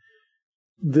 And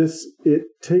it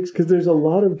takes, because there's a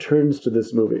lot of turns to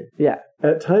this movie. Yeah.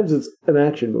 At times it's an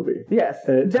action movie. Yes.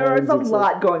 There is a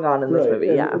lot going on in this movie,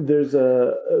 and there's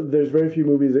very few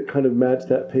movies that kind of match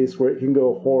that pace where it can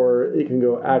go horror, it can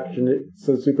go action, it's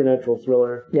a supernatural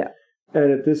thriller. Yeah.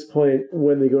 And at this point,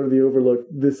 when they go to the Overlook,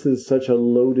 this is such a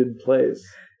loaded place.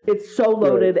 It's so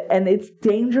loaded, and it's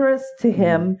dangerous to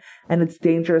him, and it's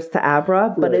dangerous to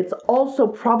Abra, but it's also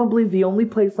probably the only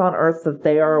place on Earth that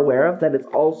they are aware of that it's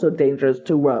also dangerous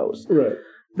to Rose. Right.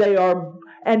 They are,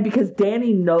 and because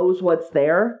Danny knows what's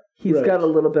there, he's got a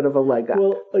little bit of a leg up.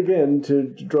 Well, again,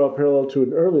 to draw a parallel to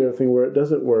an earlier thing where it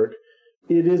doesn't work,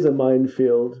 it is a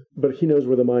minefield, but he knows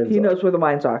where the mines are. He knows where the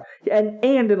mines are. And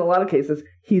in a lot of cases,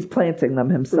 he's planting them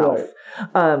himself.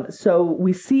 Right. So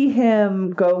we see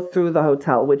him go through the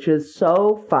hotel, which is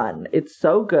so fun. It's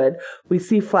so good. We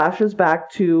see flashes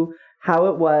back to how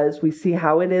it was. We see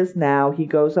how it is now. He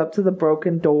goes up to the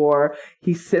broken door.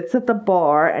 He sits at the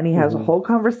bar, and he has a whole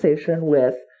conversation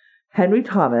with Henry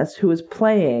Thomas, who is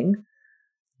playing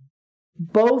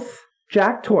both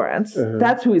Jack Torrance.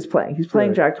 That's who he's playing. He's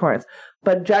playing Jack Torrance.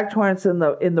 But Jack Torrance in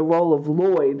the role of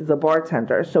Lloyd, the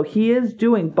bartender. So he is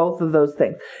doing both of those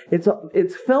things.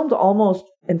 It's filmed almost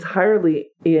entirely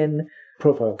in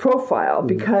profile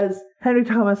because Henry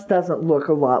Thomas doesn't look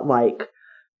a lot like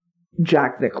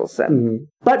Jack Nicholson.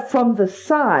 But from the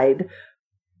side,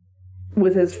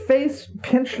 with his face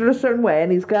pinched in a certain way,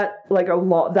 and he's got like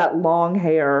that long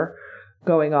hair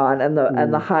going on and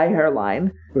the high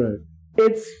hairline. Right.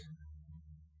 It's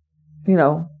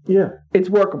it's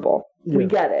workable. Yeah. We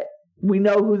get it. We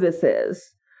know who this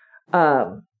is.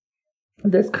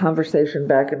 This conversation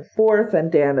back and forth,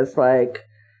 and Dan is like,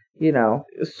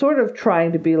 sort of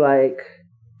trying to be like,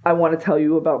 I want to tell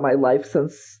you about my life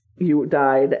since you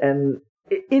died. And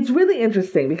it's really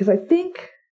interesting because I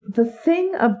think the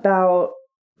thing about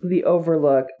the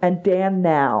Overlook and Dan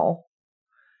now,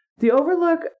 the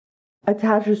Overlook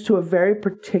attaches to a very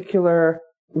particular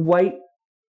white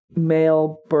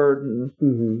male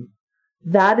burden.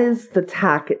 That is the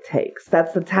tack it takes.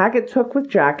 That's the tack it took with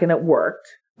Jack, and it worked.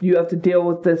 You have to deal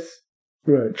with this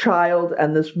child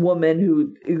and this woman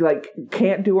who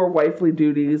can't do her wifely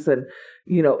duties and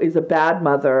is a bad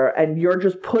mother, and you're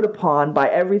just put upon by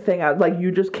everything.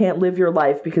 You just can't live your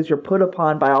life because you're put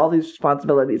upon by all these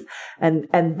responsibilities, and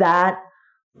that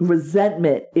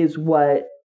resentment is what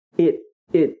it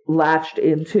latched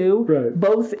into,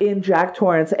 both in Jack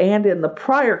Torrance and in the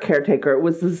prior caretaker. It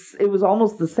was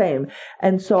almost the same.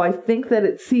 And so I think that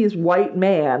it sees white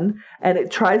man and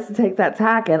it tries to take that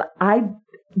tack. And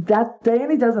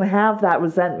Danny doesn't have that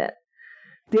resentment.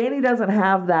 Danny doesn't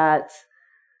have that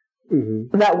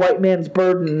white man's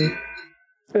burden.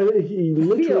 And he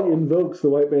literally invokes the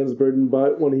white man's burden,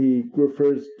 but when he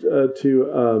refers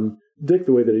to Dick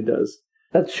the way that he does.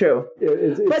 That's true.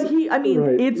 It's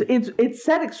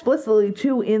said explicitly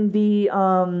too in the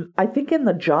I think in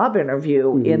the job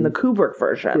interview in the Kubrick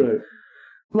version.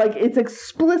 Right. It's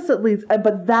explicitly,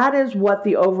 but that is what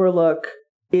the Overlook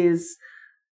is.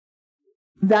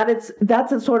 That's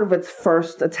sort of its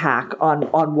first attack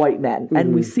on white men,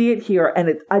 and we see it here.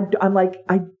 And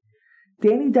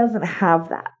Danny doesn't have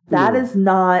that. That is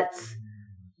not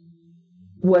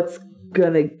what's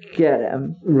gonna get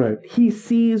him. Right. He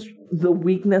sees the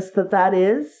weakness that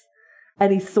is,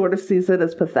 and he sort of sees it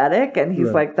as pathetic, and he's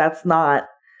like, that's not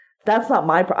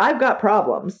my I've got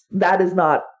problems. That is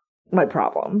not my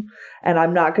problem, and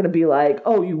I'm not going to be like,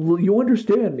 oh, you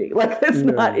understand me. That's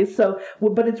not. It's so,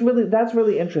 but it's really, that's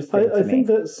really interesting. I think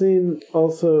that scene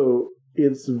also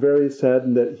it's very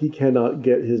saddened that he cannot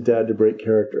get his dad to break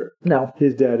character. No.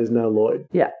 His dad is now Lloyd.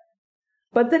 Yeah.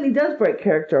 But then he does break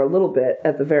character a little bit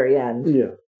at the very end.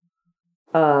 Yeah.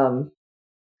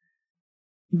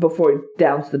 Before he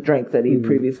downs the drink that he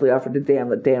previously offered to Dan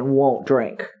that Dan won't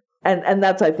drink. And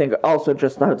that's, I think, also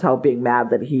just the hotel being mad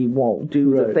that he won't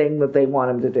do the thing that they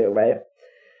want him to do, right?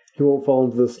 He won't fall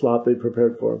into the slop they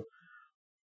prepared for him.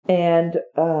 And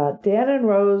Dan and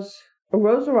Rose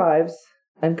arrives,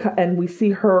 and we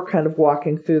see her kind of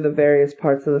walking through the various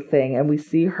parts of the thing, and we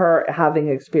see her having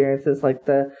experiences like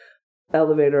the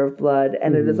elevator of blood,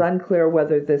 and it is unclear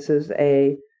whether this is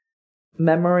a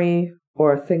memory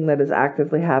or a thing that is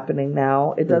actively happening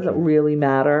now. It doesn't really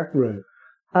matter. Right.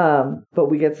 But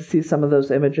we get to see some of those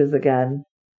images again.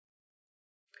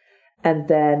 And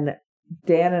then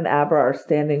Dan and Abra are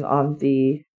standing on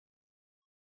the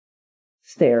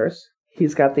stairs.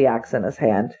 He's got the axe in his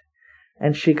hand.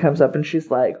 And she comes up and she's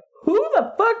like, "Who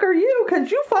the fuck are you? Because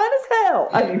you fine as hell."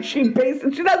 I mean, she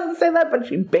doesn't say that, but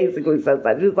she basically says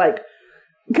that. She's like,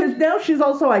 because now she's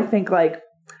also, I think, like,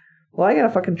 well, I got a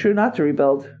fucking True Not to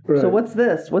rebuild. Right. So what's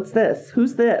this? What's this?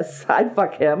 Who's this? I'd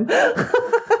fuck him.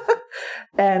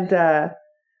 And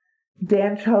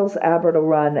Dan tells Abra to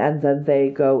run, and then they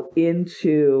go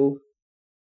into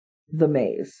the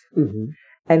maze.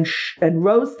 And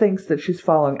Rose thinks that she's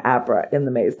following Abra in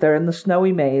the maze. They're in the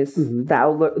snowy maze,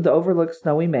 the overlooked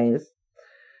snowy maze.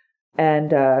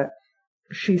 And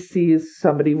she sees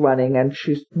somebody running, and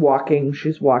she's walking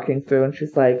through, and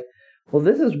she's like, well,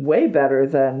 this is way better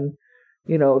than,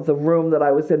 the room that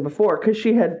I was in before. Because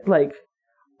she had, like,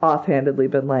 offhandedly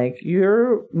been like,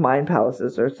 your mind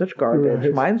palaces are such garbage.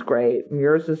 Right. Mine's great, and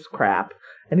yours is crap.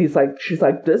 And she's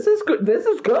like, this is good. This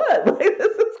is good. Like,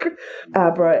 this is good.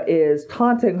 Abra is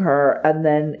taunting her, and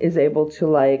then is able to,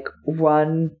 like,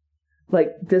 run,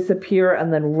 like, disappear,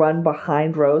 and then run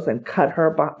behind Rose and cut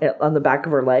her on the back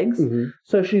of her legs.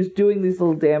 So she's doing these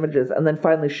little damages, and then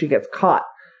finally she gets caught,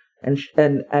 and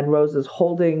Rose is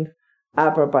holding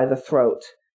Abra by the throat.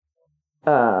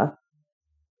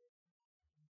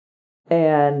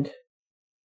 And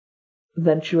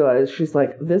then she realizes, she's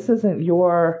like, this isn't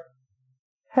your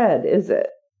head, is it?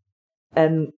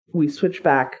 And we switch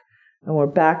back, and we're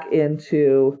back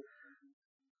into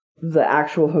the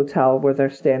actual hotel where they're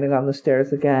standing on the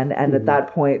stairs again. And at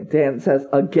that point, Dan says,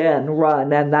 again,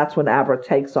 run. And that's when Abra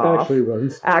takes off.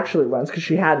 Actually runs, because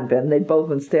she hadn't been. They'd both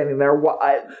been standing there.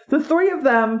 The three of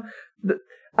them...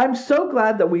 I'm so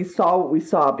glad that we saw what we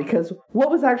saw, because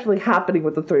what was actually happening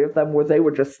with the three of them were they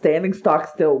were just standing stock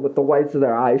still with the whites of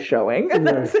their eyes showing. And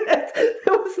that's it.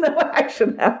 There was no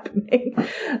action happening.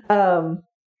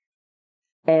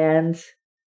 And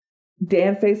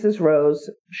Dan faces Rose.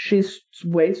 She's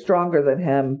way stronger than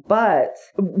him, but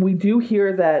we do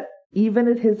hear that even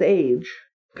at his age,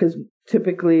 because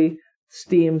typically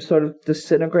steam sort of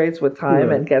disintegrates with time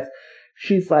and gets...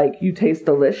 She's like, you taste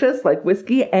delicious, like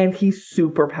whiskey, and he's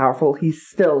super powerful. He's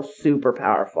still super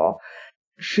powerful.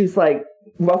 She's like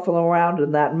ruffling around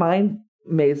in that mind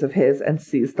maze of his and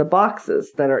sees the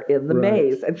boxes that are in the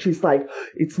maze. And she's like,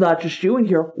 it's not just you in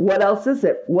here. What else is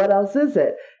it? What else is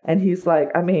it? And he's like,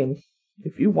 I mean,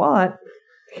 if you want,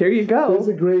 here you go. There's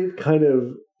a great kind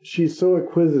of, she's so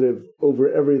acquisitive over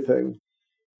everything.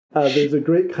 There's a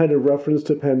great kind of reference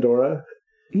to Pandora.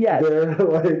 Yes.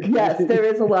 Yes, there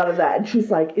is a lot of that. And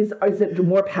she's like, is it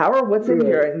more power? What's in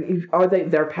here? And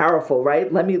they're powerful,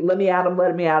 right? Let me at them,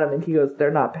 let me at them. And he goes,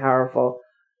 they're not powerful.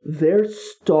 They're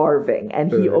starving.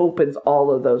 And he opens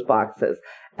all of those boxes.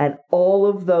 And all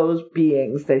of those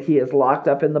beings that he has locked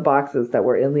up in the boxes that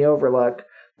were in the Overlook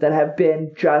that have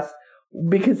been just...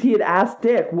 Because he had asked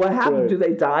Dick, what happened? Do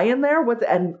they die in there?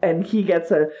 And he gets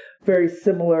a very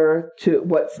similar to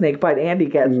what Snakebite Andy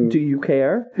gets. Do you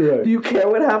care? Do you care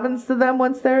what happens to them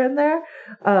once they're in there?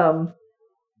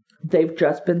 They've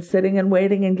just been sitting and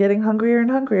waiting and getting hungrier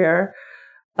and hungrier.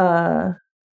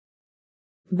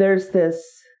 There's this...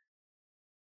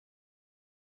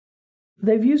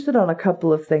 They've used it on a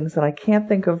couple of things, and I can't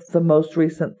think of the most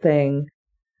recent thing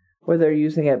where they're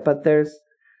using it, but there's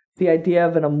the idea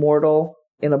of an immortal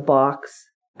in a box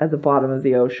at the bottom of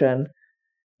the ocean,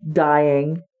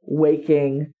 dying,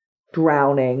 waking,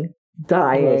 drowning,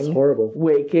 dying,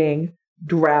 waking,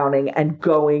 drowning, and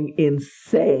going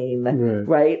insane,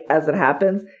 right? As it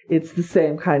happens, it's the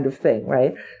same kind of thing,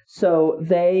 right? So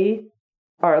they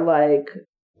are like,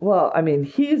 well, I mean,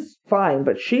 he's fine,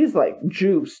 but she's like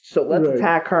juiced, so let's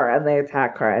attack her. And they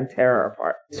attack her and tear her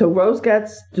apart. So Rose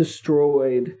gets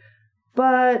destroyed,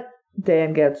 but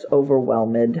Dan gets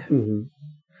overwhelmed,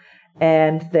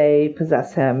 and they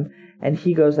possess him, and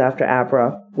he goes after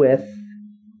Abra with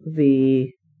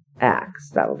the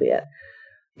axe. That'll be it.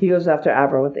 he goes after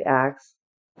Abra with the axe,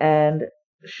 and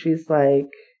she's like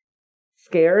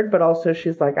scared, but also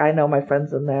she's like, I know my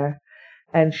friend's in there.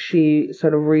 And she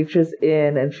sort of reaches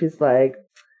in and she's like,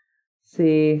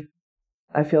 see,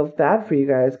 I feel bad for you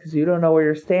guys because you don't know where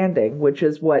you're standing, which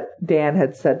is what Dan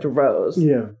had said to Rose.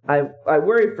 Yeah. I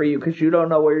worry for you because you don't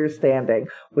know where you're standing,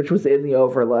 which was in the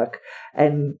Overlook.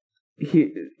 And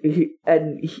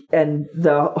and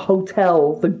the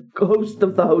hotel, the host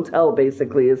of the hotel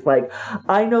basically is like,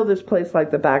 I know this place like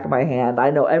the back of my hand.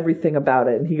 I know everything about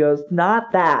it. And he goes,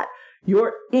 not that.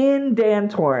 You're in Dan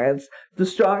Torrance, the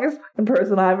strongest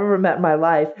person I've ever met in my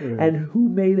life, and who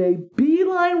made a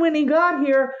beeline when he got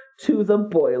here to the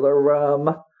boiler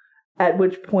room. At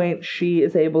which point she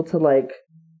is able to, like,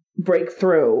 break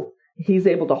through. He's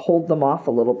able to hold them off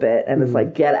a little bit and is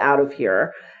like, get out of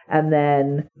here. And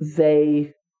then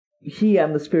he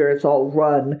and the spirits all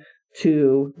run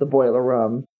to the boiler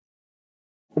room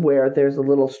where there's a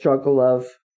little struggle of,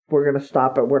 we're going to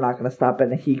stop it, we're not going to stop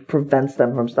it, and he prevents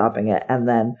them from stopping it, and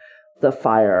then the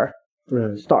fire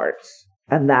starts,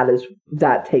 and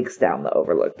that takes down the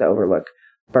Overlook. The Overlook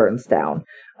burns down,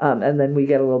 and then we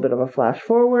get a little bit of a flash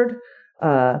forward,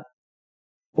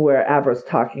 where Abra's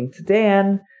talking to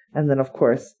Dan, and then of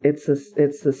course it's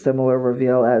a similar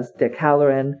reveal as Dick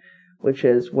Hallorann, which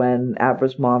is when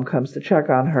Abra's mom comes to check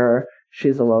on her,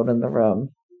 she's alone in the room,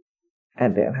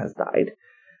 and Dan has died.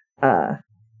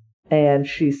 And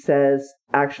she says,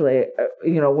 actually,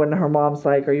 when her mom's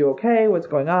like, are you okay? What's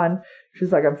going on?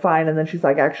 She's like, I'm fine. And then she's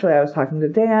like, actually, I was talking to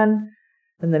Dan.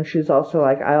 And then she's also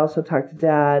like, I also talked to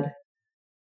Dad.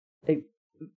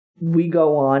 We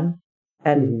go on,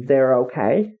 and they're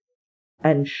okay.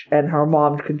 And her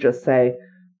mom could just say,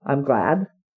 I'm glad.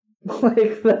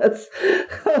 Like, that's,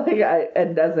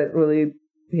 and doesn't really,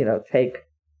 take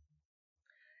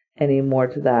any more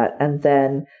to that. And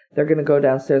then they're going to go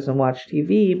downstairs and watch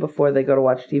TV. Before they go to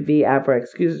watch TV, Abra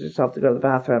excuses herself to go to the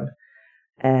bathroom.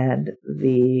 And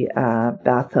the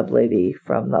bathtub lady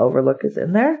from the Overlook is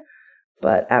in there.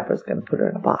 But Abra's going to put her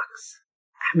in a box.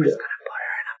 Abra's going to put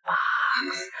her in a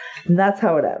box. And that's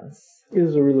how it ends. It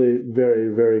is a really very,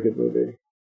 very good movie.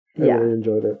 I really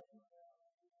enjoyed it.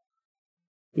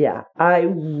 Yeah, I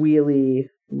really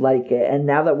like it. And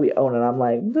now that we own it, I'm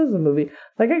like, this is a movie.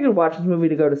 Like, I could watch this movie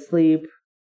to go to sleep.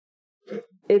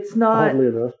 It's not... Oddly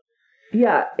enough.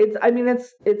 Yeah,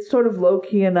 it's sort of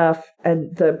low-key enough,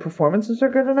 and the performances are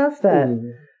good enough that,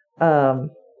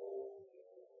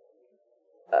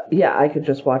 I could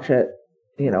just watch it,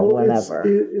 whenever.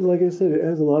 Like I said, it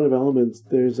has a lot of elements.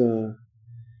 There's a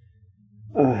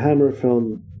Hammer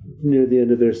film near the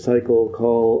end of their cycle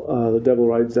called The Devil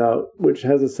Rides Out, which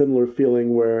has a similar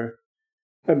feeling where,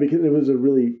 and because it was a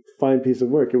really fine piece of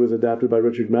work, it was adapted by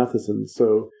Richard Matheson,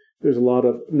 so there's a lot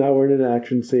of, now we're in an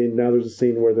action scene, now there's a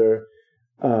scene where they're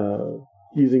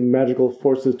using magical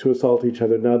forces to assault each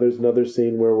other, now there's another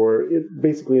scene where we're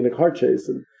basically in a car chase,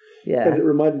 and it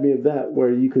reminded me of that,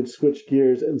 where you could switch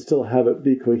gears and still have it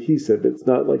be cohesive. It's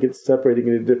not like it's separating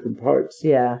into different parts.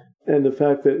 Yeah. And the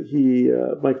fact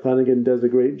that Mike Flanagan does a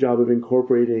great job of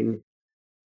incorporating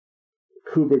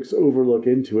Kubrick's Overlook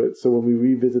into it. So when we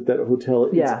revisit that hotel,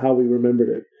 it's how we remembered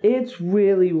it. It's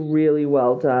really, really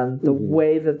well done. The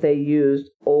way that they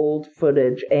used old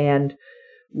footage and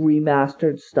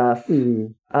remastered stuff.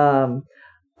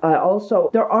 Also,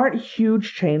 there aren't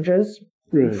huge changes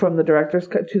from the director's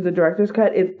cut to the director's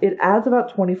cut. It adds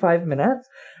about 25 minutes,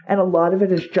 and a lot of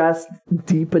it is just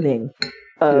deepening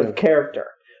of character.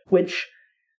 Which,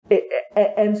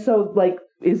 and so, like,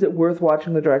 is it worth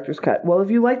watching the director's cut? Well, if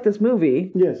you like this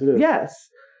movie, yes, it is. Yes.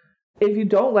 If you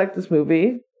don't like this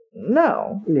movie,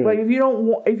 no. Yeah. Like, if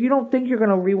you don't think you're going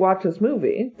to rewatch this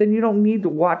movie, then you don't need to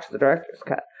watch the director's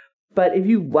cut. But if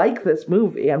you like this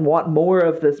movie and want more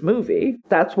of this movie,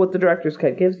 that's what the director's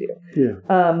cut gives you. Yeah.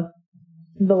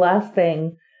 The last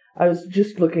thing, I was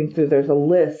just looking through. There's a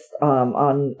list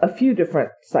on a few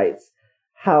different sites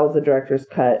how the director's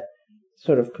cut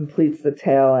sort of completes the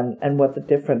tale and what the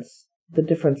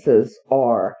differences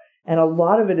are. And a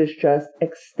lot of it is just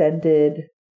extended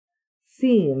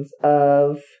scenes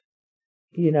of,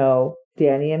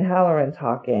 Danny and Hallorann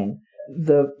talking,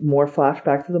 the more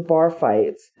flashback to the bar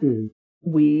fights.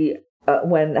 We,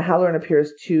 when Hallorann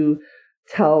appears to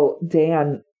tell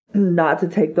Dan not to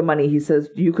take the money, he says,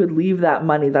 you could leave that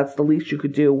money, that's the least you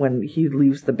could do when he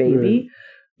leaves the baby.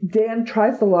 Dan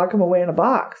tries to lock him away in a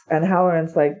box, and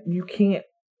Hallorann's like, you can't,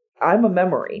 I'm a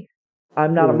memory.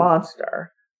 I'm not a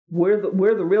monster. We're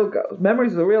the real ghost.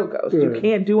 Memory's the real ghost. You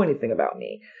can't do anything about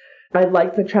me. I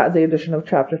like the addition of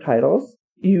chapter titles.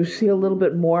 You see a little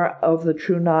bit more of the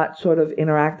True Knot sort of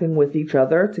interacting with each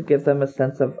other to give them a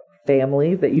sense of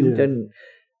family that you didn't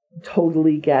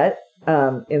totally get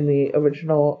in the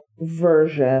original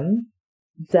version.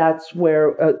 That's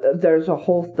where there's the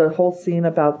whole scene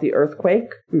about the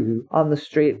earthquake on the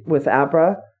street with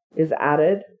Abra is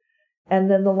added. And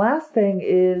then the last thing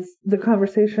is the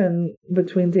conversation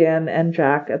between Dan and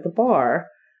Jack at the bar.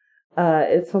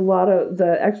 It's a lot of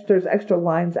there's extra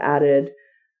lines added,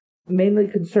 mainly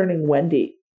concerning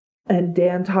Wendy. And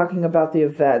Dan talking about the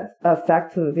effects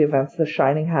that the events The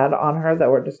Shining had on her that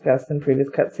were discussed in previous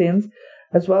cutscenes,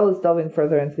 as well as delving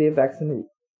further into the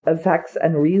effects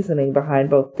and reasoning behind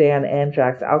both Dan and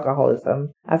Jack's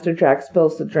alcoholism. After Jack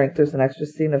spills the drink, there's an extra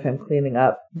scene of him cleaning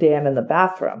up Dan in the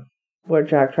bathroom, where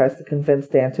Jack tries to convince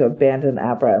Dan to abandon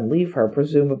Abra and leave her,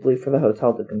 presumably for the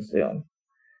hotel to consume.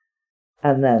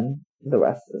 And then the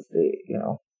rest is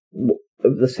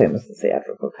the same as the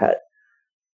theatrical cut.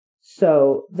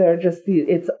 So they're just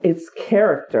it's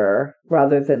character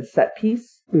rather than set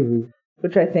piece,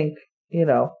 which I think,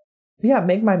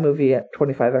 make my movie at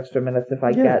 25 extra minutes if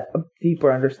I get a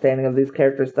deeper understanding of these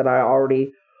characters that I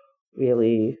already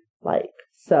really like.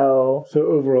 So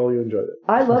overall, you enjoyed it.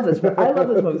 I love this. I love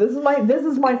this movie. This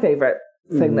is my favorite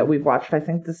thing that we've watched. I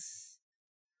think this.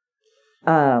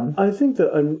 I think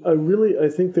that I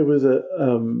think there was a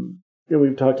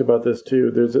we've talked about this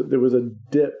too. There was a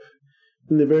dip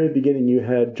in the very beginning. You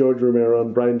had George Romero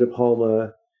and Brian De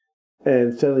Palma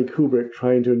and Stanley Kubrick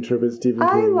trying to interpret Stephen King.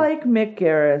 I like Mick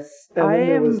Garris. And then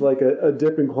there was like a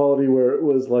dip in quality where it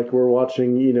was like we're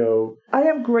watching, I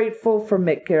am grateful for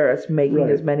Mick Garris making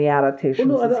as many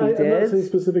adaptations as he did. I'm not saying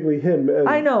specifically him.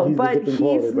 I know, but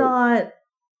he's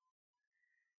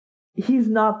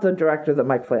not the director that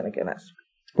Mike Flanagan is.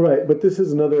 Right, but this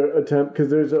is another attempt, because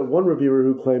there's one reviewer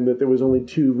who claimed that there was only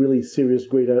two really serious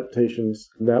great adaptations.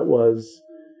 That was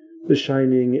The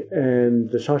Shining and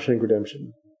The Shawshank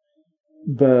Redemption.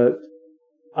 But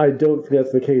I don't think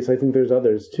that's the case. I think there's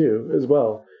others too, as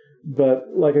well. But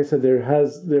like I said, there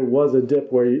was a dip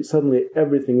where suddenly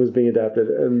everything was being adapted,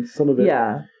 and some of it.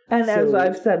 Yeah, and as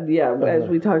I've said, as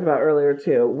we talked about earlier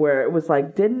too, where it was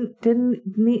like didn't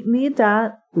need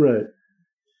that. Right.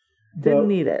 Didn't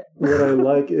need it. What I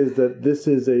like is that this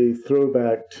is a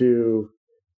throwback to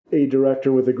a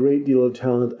director with a great deal of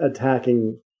talent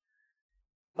attacking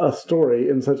a story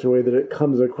in such a way that it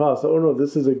comes across. Oh no,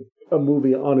 this is a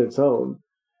movie on its own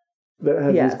that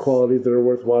has these qualities that are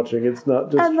worth watching. It's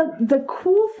not just... And the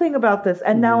cool thing about this,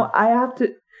 and now I have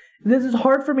to... This is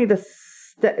hard for me to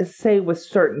say with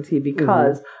certainty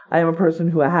because I am a person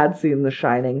who had seen The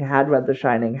Shining, had read The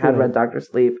Shining, had read Dr.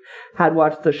 Sleep, had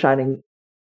watched The Shining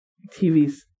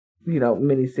TV,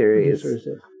 miniseries.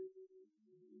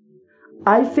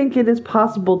 I think it is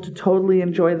possible to totally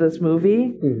enjoy this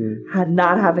movie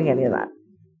not having any of that.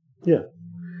 Yeah.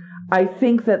 I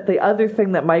think that the other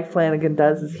thing that Mike Flanagan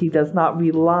does is he does not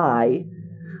rely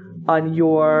on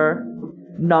your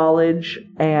knowledge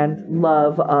and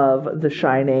love of The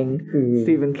Shining,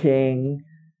 Stephen King,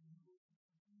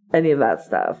 any of that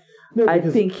stuff. No, I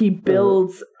think he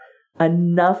builds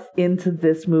enough into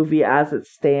this movie as it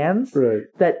stands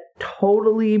that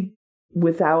totally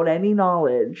without any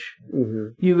knowledge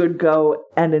you would go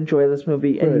and enjoy this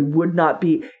movie and you would not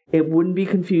be, it wouldn't be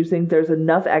confusing. There's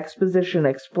enough exposition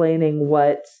explaining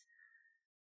what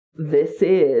this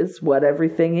is, what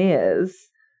everything is,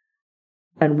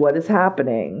 and what is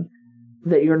happening,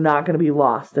 that you're not going to be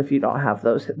lost if you don't have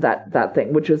that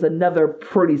thing, which is another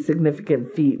pretty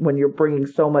significant feat when you're bringing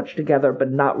so much together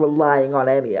but not relying on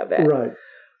any of it. Right.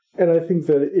 And I think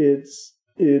that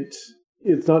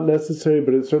it's not necessary,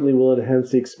 but it certainly will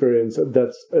enhance the experience.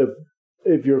 That's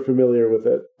if you're familiar with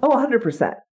it. Oh,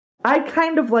 100%. I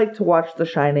kind of like to watch The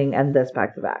Shining and this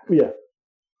back to back. Yeah.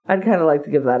 I'd kind of like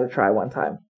to give that a try one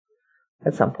time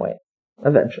at some point,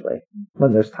 eventually,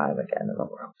 when there's time again in the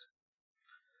world.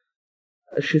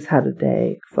 She's had a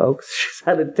day, folks. She's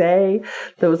had a day.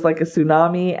 There was like a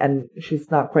tsunami, and she's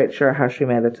not quite sure how she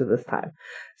made it to this time.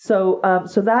 So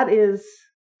that is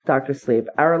Dr. Sleep,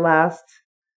 our last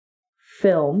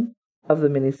film of the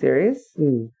miniseries.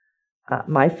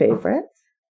 My favorite.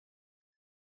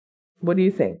 What do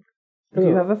you think? Do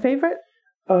you have a favorite?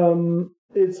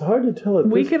 It's hard to tell.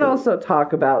 We can also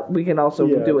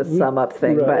do a sum up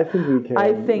thing, but I think we can.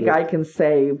 I think I can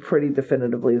say pretty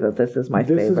definitively that this is my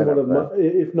favorite. This is one of my,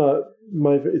 if not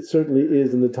my, it certainly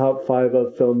is in the top 5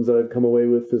 of films that I've come away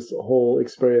with this whole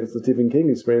experience, the Stephen King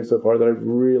experience so far, that I've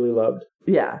really loved.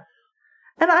 Yeah.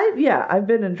 And I've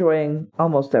been enjoying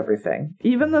almost everything.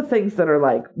 Even the things that are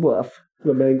like, woof.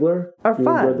 The Mangler? Are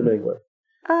fun. Enjoyed The Mangler.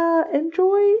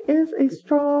 Enjoy is a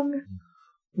strong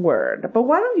word. But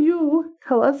why don't you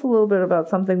tell us a little bit about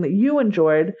something that you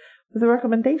enjoyed with a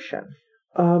recommendation?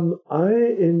 I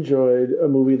enjoyed a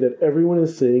movie that everyone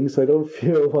is seeing, so I don't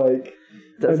feel like...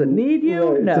 Doesn't need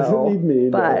you? Right, No. doesn't need me,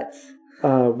 but...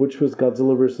 no. Which was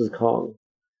Godzilla vs. Kong.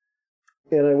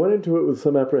 And I went into it with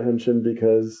some apprehension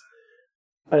because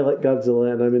I like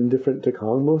Godzilla and I'm indifferent to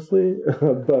Kong mostly,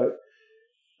 but...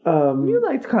 you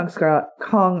liked Kong Skull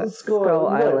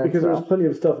Island. Right, because there's plenty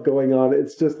of stuff going on.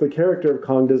 It's just the character of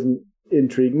Kong doesn't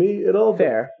intrigue me at all.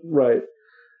 Fair. Right.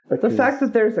 The fact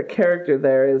that there's a character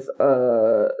there is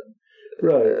right.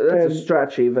 That's a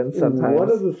stretch even sometimes.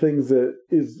 One of the things that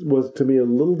was to me a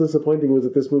little disappointing was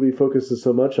that this movie focuses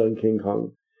so much on King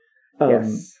Kong.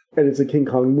 Yes. And it's a King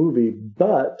Kong movie,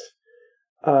 but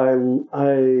I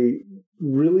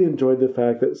really enjoyed the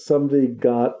fact that somebody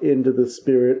got into the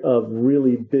spirit of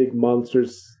really big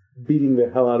monsters beating the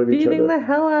hell out of each other. Beating the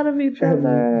hell out of each other. And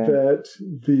that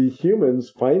the humans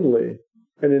finally,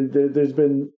 and there's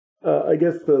been, I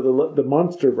guess the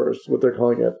Monsterverse, what they're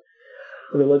calling it,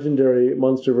 the legendary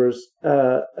Monsterverse,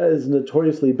 is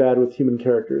notoriously bad with human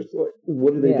characters. Like,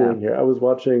 what are they doing here? I was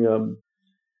watching,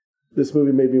 this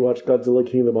movie made me watch Godzilla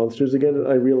King of the Monsters again, and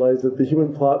I realized that the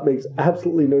human plot makes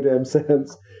absolutely no damn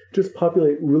sense. Just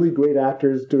populate really great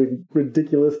actors doing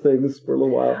ridiculous things for a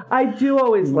little while. I do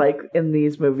always like in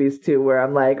these movies, too, where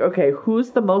I'm like, okay,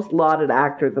 who's the most lauded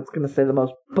actor that's going to say the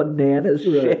most bananas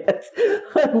shit?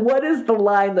 What is the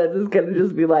line that is going to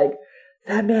just be like,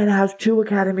 that man has 2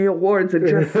 Academy Awards and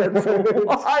just said some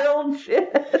wild shit?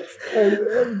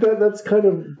 And that's kind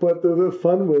of, but the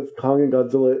fun with Kong and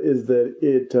Godzilla is that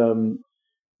it,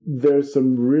 there's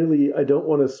some really, I don't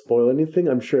want to spoil anything.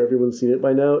 I'm sure everyone's seen it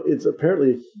by now. It's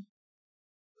apparently...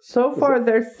 So far,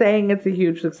 they're saying it's a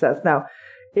huge success. Now,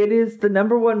 it is the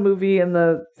 #1 movie in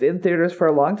theaters for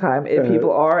a long time. If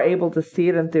people are able to see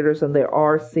it in theaters, and they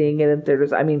are seeing it in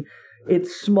theaters, I mean,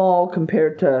 it's small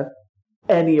compared to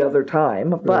any other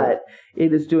time, but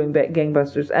it is doing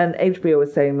gangbusters. And HBO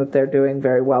is saying that they're doing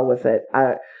very well with it.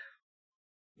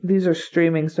 These are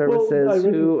streaming services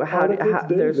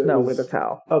there's no way to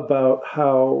tell. About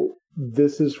how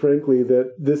this is frankly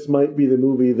that this might be the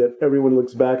movie that everyone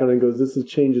looks back on and goes, this has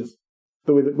changed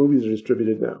the way that movies are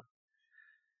distributed now.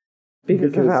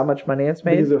 Because of how much money it's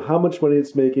made? Because of how much money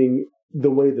it's making,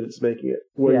 the way that it's making it.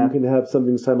 Where you can have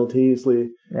something simultaneously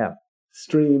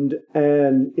streamed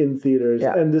and in theaters.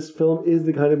 Yeah. And this film is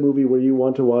the kind of movie where you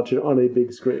want to watch it on a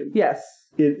big screen. Yes.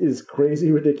 It is crazy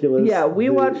ridiculous. Yeah, we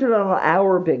watch it on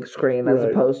our big screen as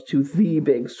opposed to the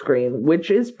big screen,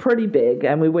 which is pretty big,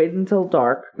 and we waited until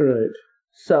dark. Right.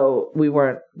 So we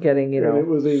weren't getting, And it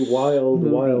was a wild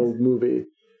movie.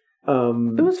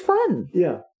 It was fun.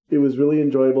 Yeah, it was really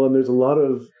enjoyable, and there's a lot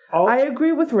of... I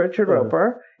agree with Richard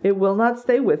Roper. It will not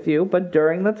stay with you, but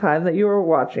during the time that you were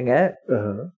watching it,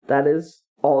 that is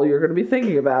all you're going to be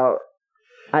thinking about.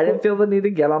 I didn't feel the need to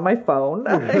get on my phone.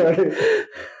 Right.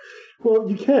 Well,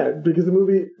 you can't, because the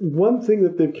movie... One thing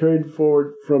that they've carried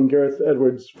forward from Gareth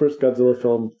Edwards' first Godzilla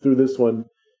film through this one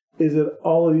is that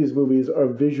all of these movies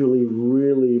are visually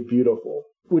really beautiful,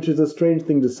 which is a strange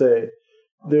thing to say.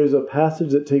 There's a passage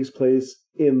that takes place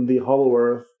in the Hollow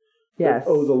Earth that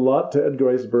owes a lot to Edgar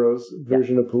Rice Burroughs'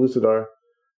 version of Pellucidar,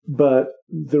 but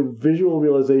the visual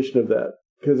realization of that,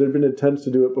 because there have been attempts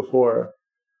to do it before,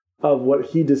 of what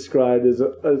he described as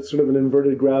a sort of an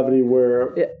inverted gravity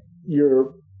where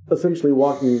you're essentially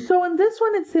walking... So in this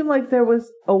one, it seemed like there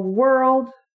was a world,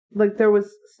 like there was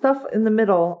stuff in the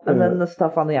middle and then the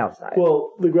stuff on the outside.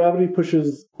 Well, the gravity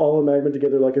pushes all the magma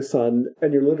together like a sun,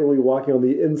 and you're literally walking on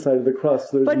the inside of the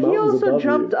crust. There's mountains above you. But he also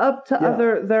jumped up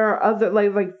to there are other,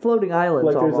 like floating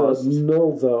islands almost. There's a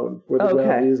null zone where the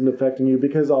gravity isn't affecting you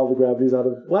because all the gravity is out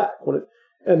of whack.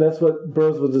 And that's what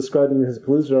Burroughs was describing in his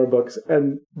Pellucidar books,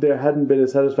 and there hadn't been a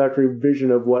satisfactory vision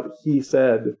of what he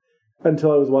said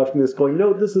until I was watching this going,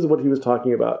 no, this is what he was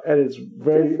talking about. And it's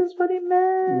very this is what he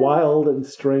meant. Wild and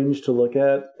strange to look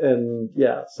at. And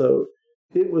so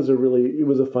it was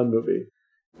a fun movie.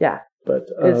 Yeah. But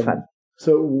it's fun.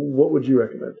 So what would you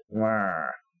recommend?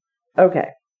 Okay.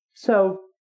 So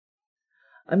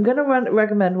I'm going to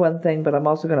recommend one thing, but I'm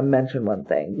also going to mention one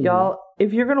thing. Mm-hmm. Y'all,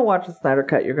 if you're going to watch the Snyder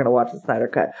Cut, you're going to watch the Snyder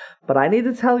Cut. But I need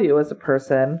to tell you, as a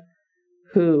person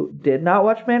who did not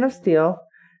watch Man of Steel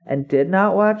and did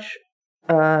not watch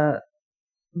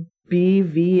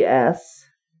BVS,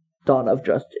 Dawn of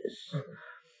Justice,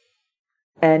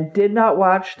 and did not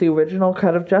watch the original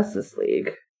cut of Justice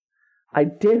League. I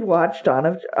did watch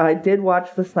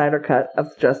the Snyder Cut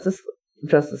of Justice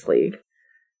League,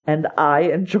 and I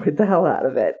enjoyed the hell out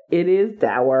of it. It is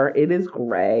dour, it is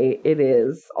gray, it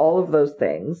is all of those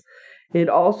things. It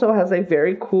also has a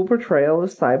very cool portrayal of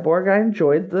Cyborg. I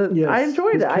enjoyed it. His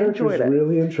character is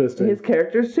really interesting. His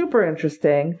character is super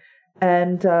interesting.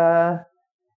 And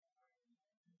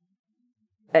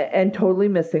and totally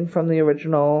missing from the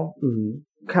original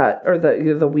cut, or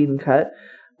the Whedon cut.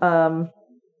 I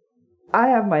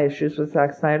have my issues with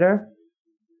Zack Snyder.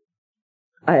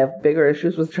 I have bigger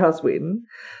issues with Joss Whedon.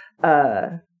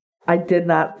 I did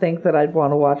not think that I'd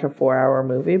want to watch a 4-hour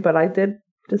movie, but I did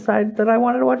decide that I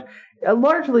wanted to watch,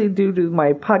 largely due to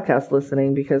my podcast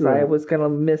listening, because I was going to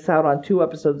miss out on 2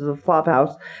 episodes of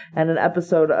Flophouse and an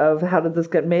episode of How Did This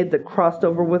Get Made that crossed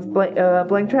over with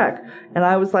Blank Check. And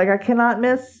I was like, I cannot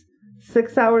miss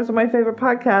 6 hours of my favorite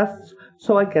podcasts,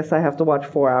 so I guess I have to watch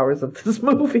 4 hours of this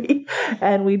movie.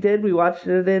 And we did. We watched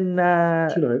it in 2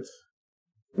 nights.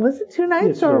 Was it 2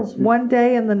 nights or one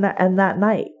day and that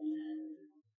night?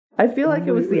 I feel like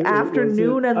it was the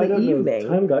afternoon and the evening.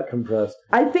 Time got compressed.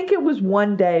 I think it was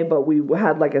one day, but we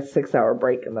had like a 6-hour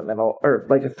break in the middle, or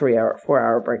like a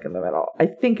 4-hour break in the middle. I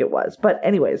think it was. But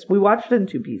anyways, we watched it in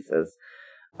 2 pieces.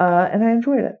 And I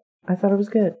enjoyed it. I thought it was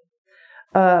good.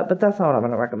 But that's not what I'm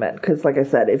going to recommend. Because like I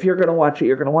said, if you're going to watch it,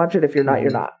 you're going to watch it. If you're not,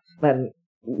 you're not. And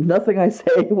nothing I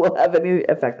say will have any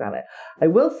effect on it. I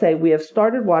will say we have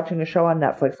started watching a show on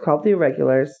Netflix called The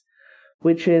Irregulars,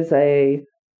 which is a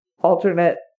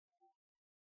alternate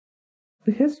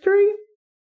history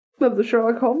of the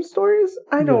Sherlock Holmes stories.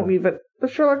 The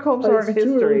Sherlock Holmes aren't history.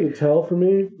 It's too early to tell for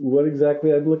me what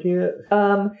exactly I'm looking at.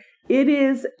 It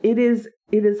is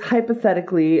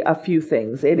hypothetically a few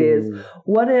things. It is,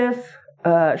 what if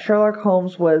Sherlock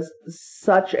Holmes was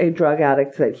such a drug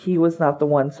addict that he was not the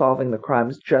one solving the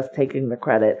crimes, just taking the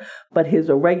credit, but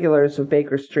his irregulars of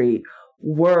Baker Street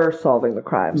were solving the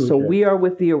crimes. Okay. So we are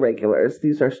with the irregulars.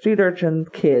 These are street urchin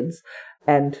kids,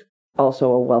 and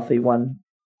also a wealthy one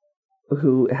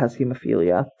who has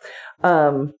hemophilia,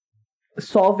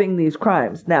 solving these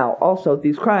crimes. Now, also,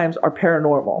 these crimes are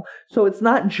paranormal. So it's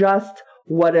not just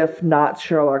what if not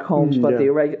Sherlock Holmes, but the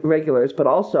irregulars, but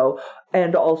also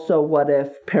what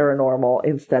if paranormal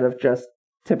instead of just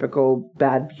typical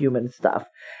bad human stuff.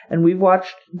 And we've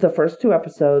watched the first 2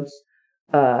 episodes.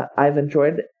 I've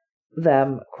enjoyed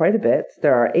them quite a bit.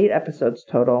 There are 8 episodes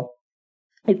total.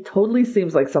 It totally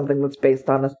seems like something that's based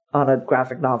on a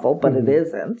graphic novel, but it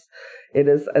isn't. It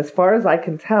is, as far as I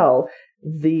can tell,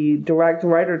 the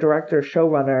writer, director,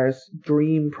 showrunner's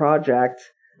dream project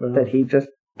that he just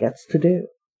gets to do.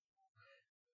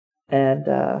 And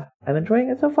I'm enjoying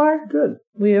it so far. Good.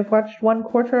 We have watched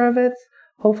 1/4 of it.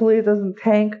 Hopefully it doesn't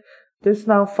tank. There's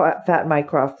no Fat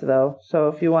Mycroft, though. So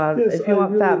if you want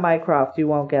Fat Mycroft, you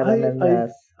won't get him in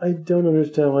this. I don't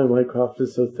understand why Mycroft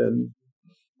is so thin.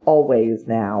 Always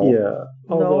now. Yeah.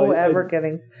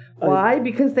 Why?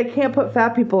 Because they can't put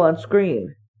fat people on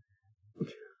screen.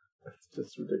 That's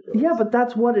just ridiculous. Yeah, but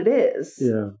that's what it is.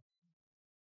 Yeah.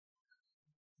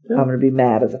 I'm going to be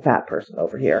mad as a fat person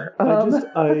over here.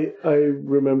 I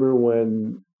remember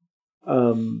when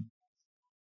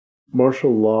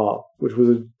Martial Law, which was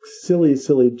a silly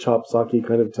chop-socky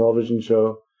kind of television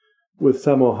show with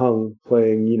Sammo Hung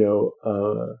playing,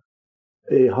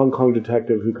 a Hong Kong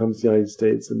detective who comes to the United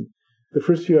States. And the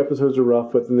first few episodes are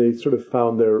rough, but then they sort of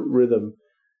found their rhythm.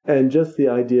 And just the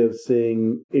idea of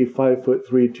seeing a 5'3",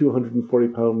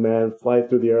 240-pound man fly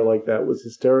through the air like that was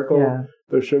hysterical. Yeah.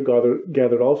 The show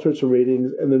gathered all sorts of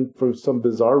ratings, and then for some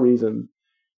bizarre reason,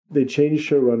 they changed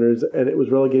showrunners, and it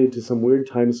was relegated to some weird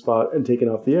time spot and taken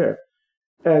off the air.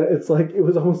 And it's like, it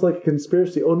was almost like a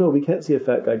conspiracy. Oh no, we can't see a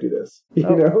fat guy do this. You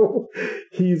know?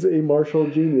 He's a martial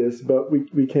genius, but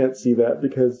we can't see that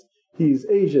because he's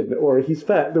Asian or he's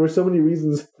fat. There were so many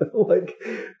reasons like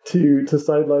to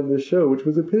sideline this show, which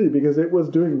was a pity because it was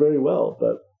doing very well,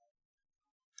 but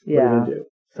what are you gonna do?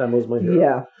 Sam was my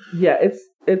hero. Yeah,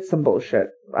 it's some bullshit.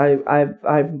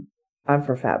 I'm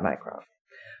for Fat Mycroft.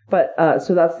 But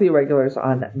so that's The Irregulars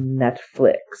on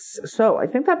Netflix. So I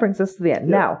think that brings us to the end.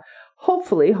 Yeah. Now,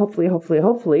 hopefully,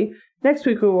 next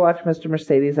week we will watch Mr.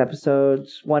 Mercedes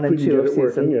episodes 1 and 2 of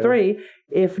season 3.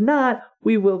 If not,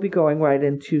 we will be going right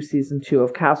into season 2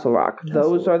 of Castle Rock.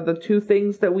 Those are the 2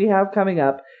 things that we have coming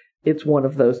up. It's one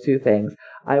of those 2 things.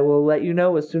 I will let you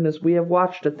know as soon as we have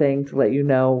watched a thing to let you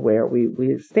know where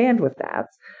we stand with that.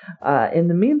 In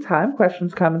the meantime,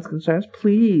 questions, comments, concerns,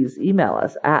 please email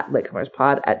us at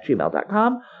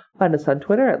latecomerspod@gmail.com. Find us on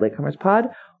Twitter at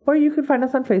latecomerspod, or you can find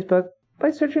us on Facebook by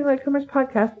searching Latecomers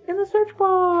Podcast in the search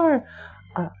bar.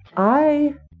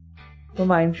 I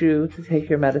remind you to take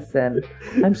your medicine.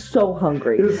 I'm so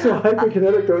hungry. It was so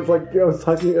hyperkinetic that it was like I was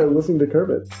listening to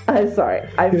Kermit. I'm sorry.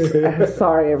 I'm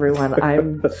sorry, everyone.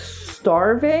 I'm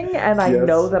starving, and I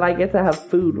know that I get to have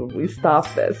food when we stop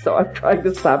this, so I'm trying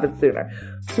to stop it sooner.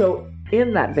 So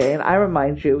in that vein, I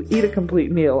remind you, eat a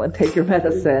complete meal and take your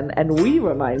medicine, and we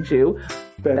remind you,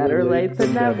 better late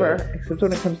than never, except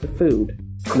when it comes to food.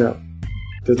 No.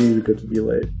 Doesn't mean good to be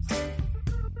late.